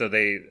 Oh. So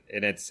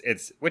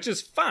it's which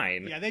is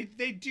fine. Yeah,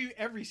 they do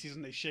every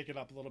season. They shake it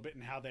up a little bit,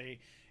 and how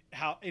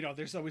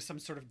there's always some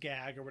sort of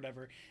gag or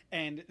whatever.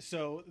 And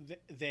so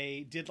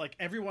they did like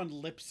everyone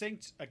lip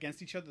synced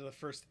against each other the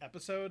first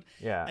episode.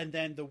 Yeah. And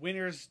then the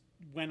winners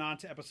went on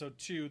to episode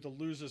 2. The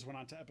losers went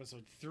on to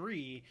episode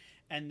 3.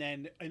 And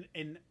then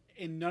in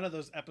none of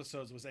those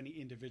episodes was any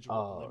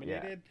individual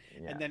eliminated.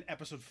 Yeah. And then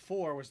episode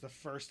 4 was the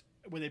first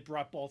when they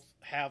brought both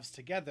halves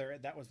together.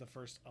 That was the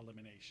first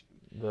elimination.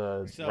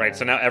 Right,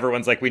 so now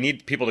everyone's like, we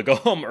need people to go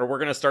home, or we're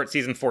going to start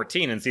season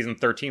 14, and season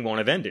 13 won't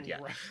have ended yet.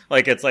 Right.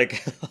 Like, it's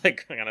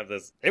like kind of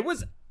this. It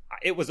was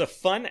a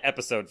fun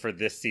episode for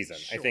this season.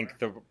 Sure. I think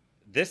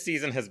this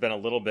season has been a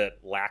little bit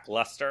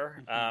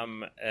lackluster,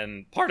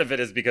 and part of it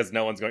is because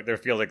there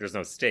feels like there's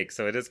no stakes,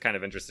 so it is kind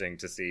of interesting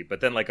to see. But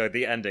then, like,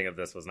 the ending of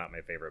this was not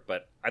my favorite,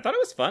 but I thought it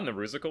was fun. The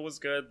musical was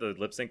good, the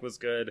lip sync was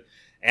good,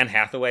 Anne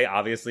Hathaway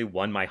obviously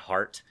won my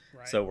heart,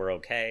 so we're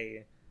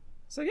okay.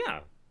 So yeah.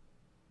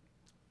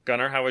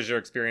 Gunnar, how was your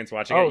experience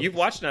watching it? You've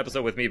watched an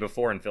episode with me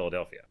before in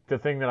Philadelphia. The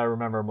thing that I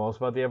remember most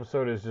about the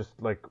episode is just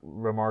like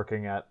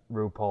remarking at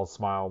RuPaul's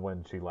smile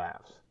when she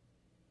laughs.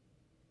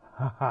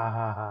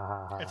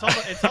 It's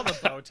all the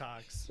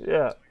Botox.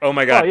 Yeah. Oh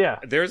my god. Oh, yeah.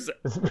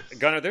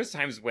 Gunnar, there's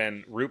times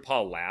when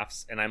RuPaul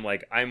laughs and I'm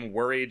like, I'm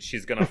worried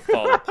she's gonna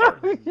fall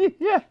apart.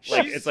 Yeah.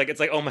 Like it's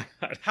like oh my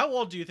god. How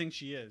old do you think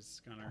she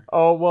is, Gunnar?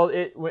 Oh well,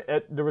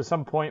 there was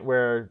some point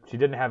where she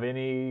didn't have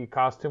any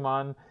costume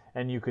on,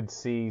 and you could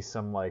see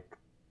some like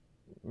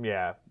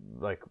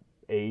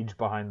age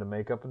behind the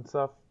makeup and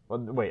stuff. Well,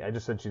 wait, I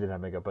just said she didn't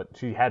have makeup, but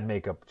she had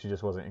makeup. She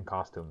just wasn't in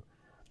costume.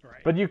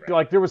 Right. But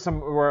like there was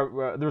some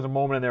where there was a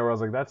moment in there where I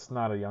was like, that's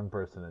not a young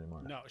person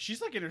anymore. No,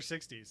 she's like in her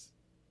 60s.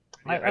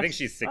 I think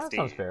she's 60. That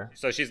sounds fair.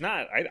 So she's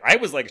not. I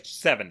was like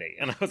 70,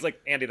 and I was like,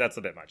 Andy, that's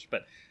a bit much.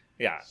 But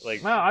yeah, like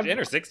in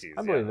her 60s.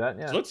 I believe that.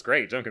 Yeah, she looks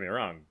great. Don't get me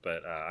wrong,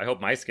 but I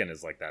hope my skin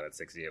is like that at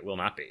 60. It will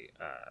not be.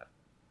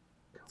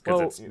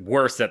 Because it's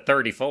worse at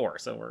 34,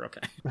 so we're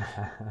okay.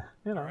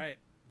 All right.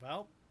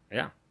 Well.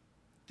 Yeah.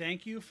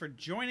 Thank you for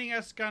joining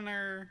us,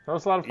 Gunnar. That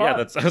was a lot of fun.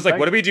 Yeah, I was like,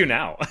 what do we do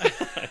now?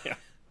 Yeah.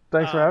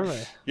 Thanks for having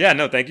me. Yeah,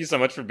 no, thank you so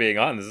much for being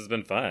on. This has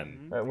been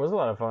fun. It was a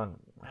lot of fun.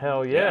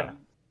 Hell yeah.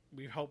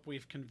 We hope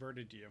we've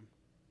converted you.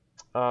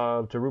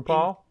 To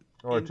RuPaul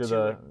or to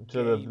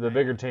the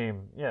bigger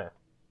team. Yeah.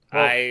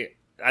 Well,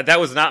 that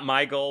was not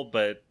my goal,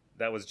 but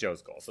that was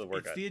Joe's goal, so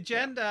we're good. It's the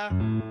agenda.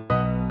 Yeah.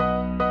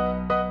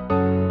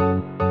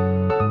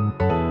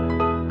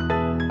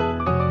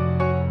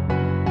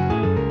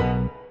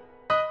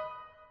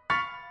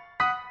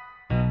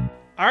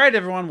 All right,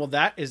 everyone. Well,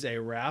 that is a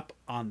wrap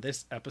on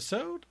this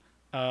episode.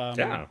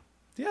 Yeah,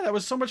 that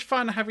was so much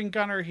fun having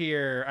Gunnar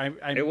here.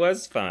 It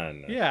was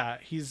fun. Yeah,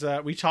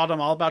 we taught him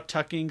all about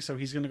tucking, so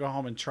he's going to go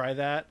home and try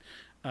that.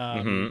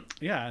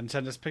 Yeah, and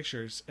send us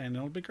pictures, and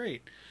it'll be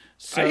great.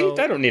 So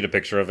I don't need a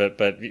picture of it,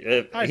 but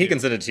he can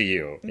send it to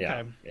you.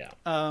 Okay. Yeah.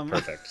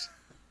 Perfect.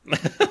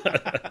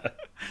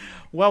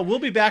 Well, we'll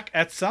be back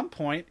at some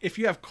point. If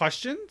you have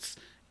questions,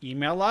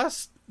 email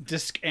us.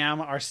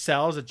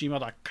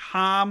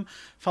 discamourselves@gmail.com.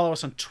 Follow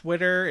us on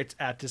Twitter. It's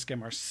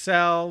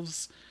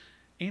 @discamourselves.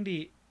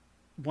 Andy,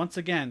 once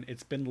again,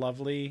 it's been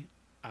lovely.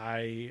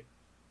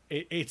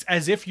 It's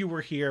as if you were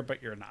here,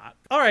 but you're not.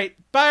 All right.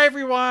 Bye,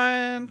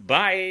 everyone.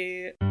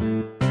 Bye.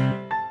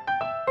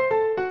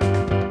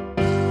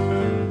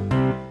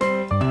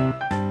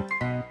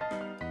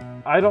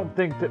 I don't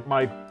think that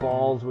my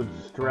balls would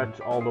stretch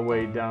all the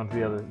way down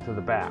to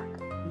the back.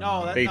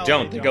 No, they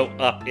don't. They go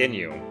up in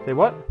you. They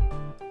what?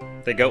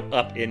 They go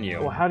up in you.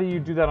 Well, how do you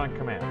do that on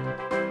command?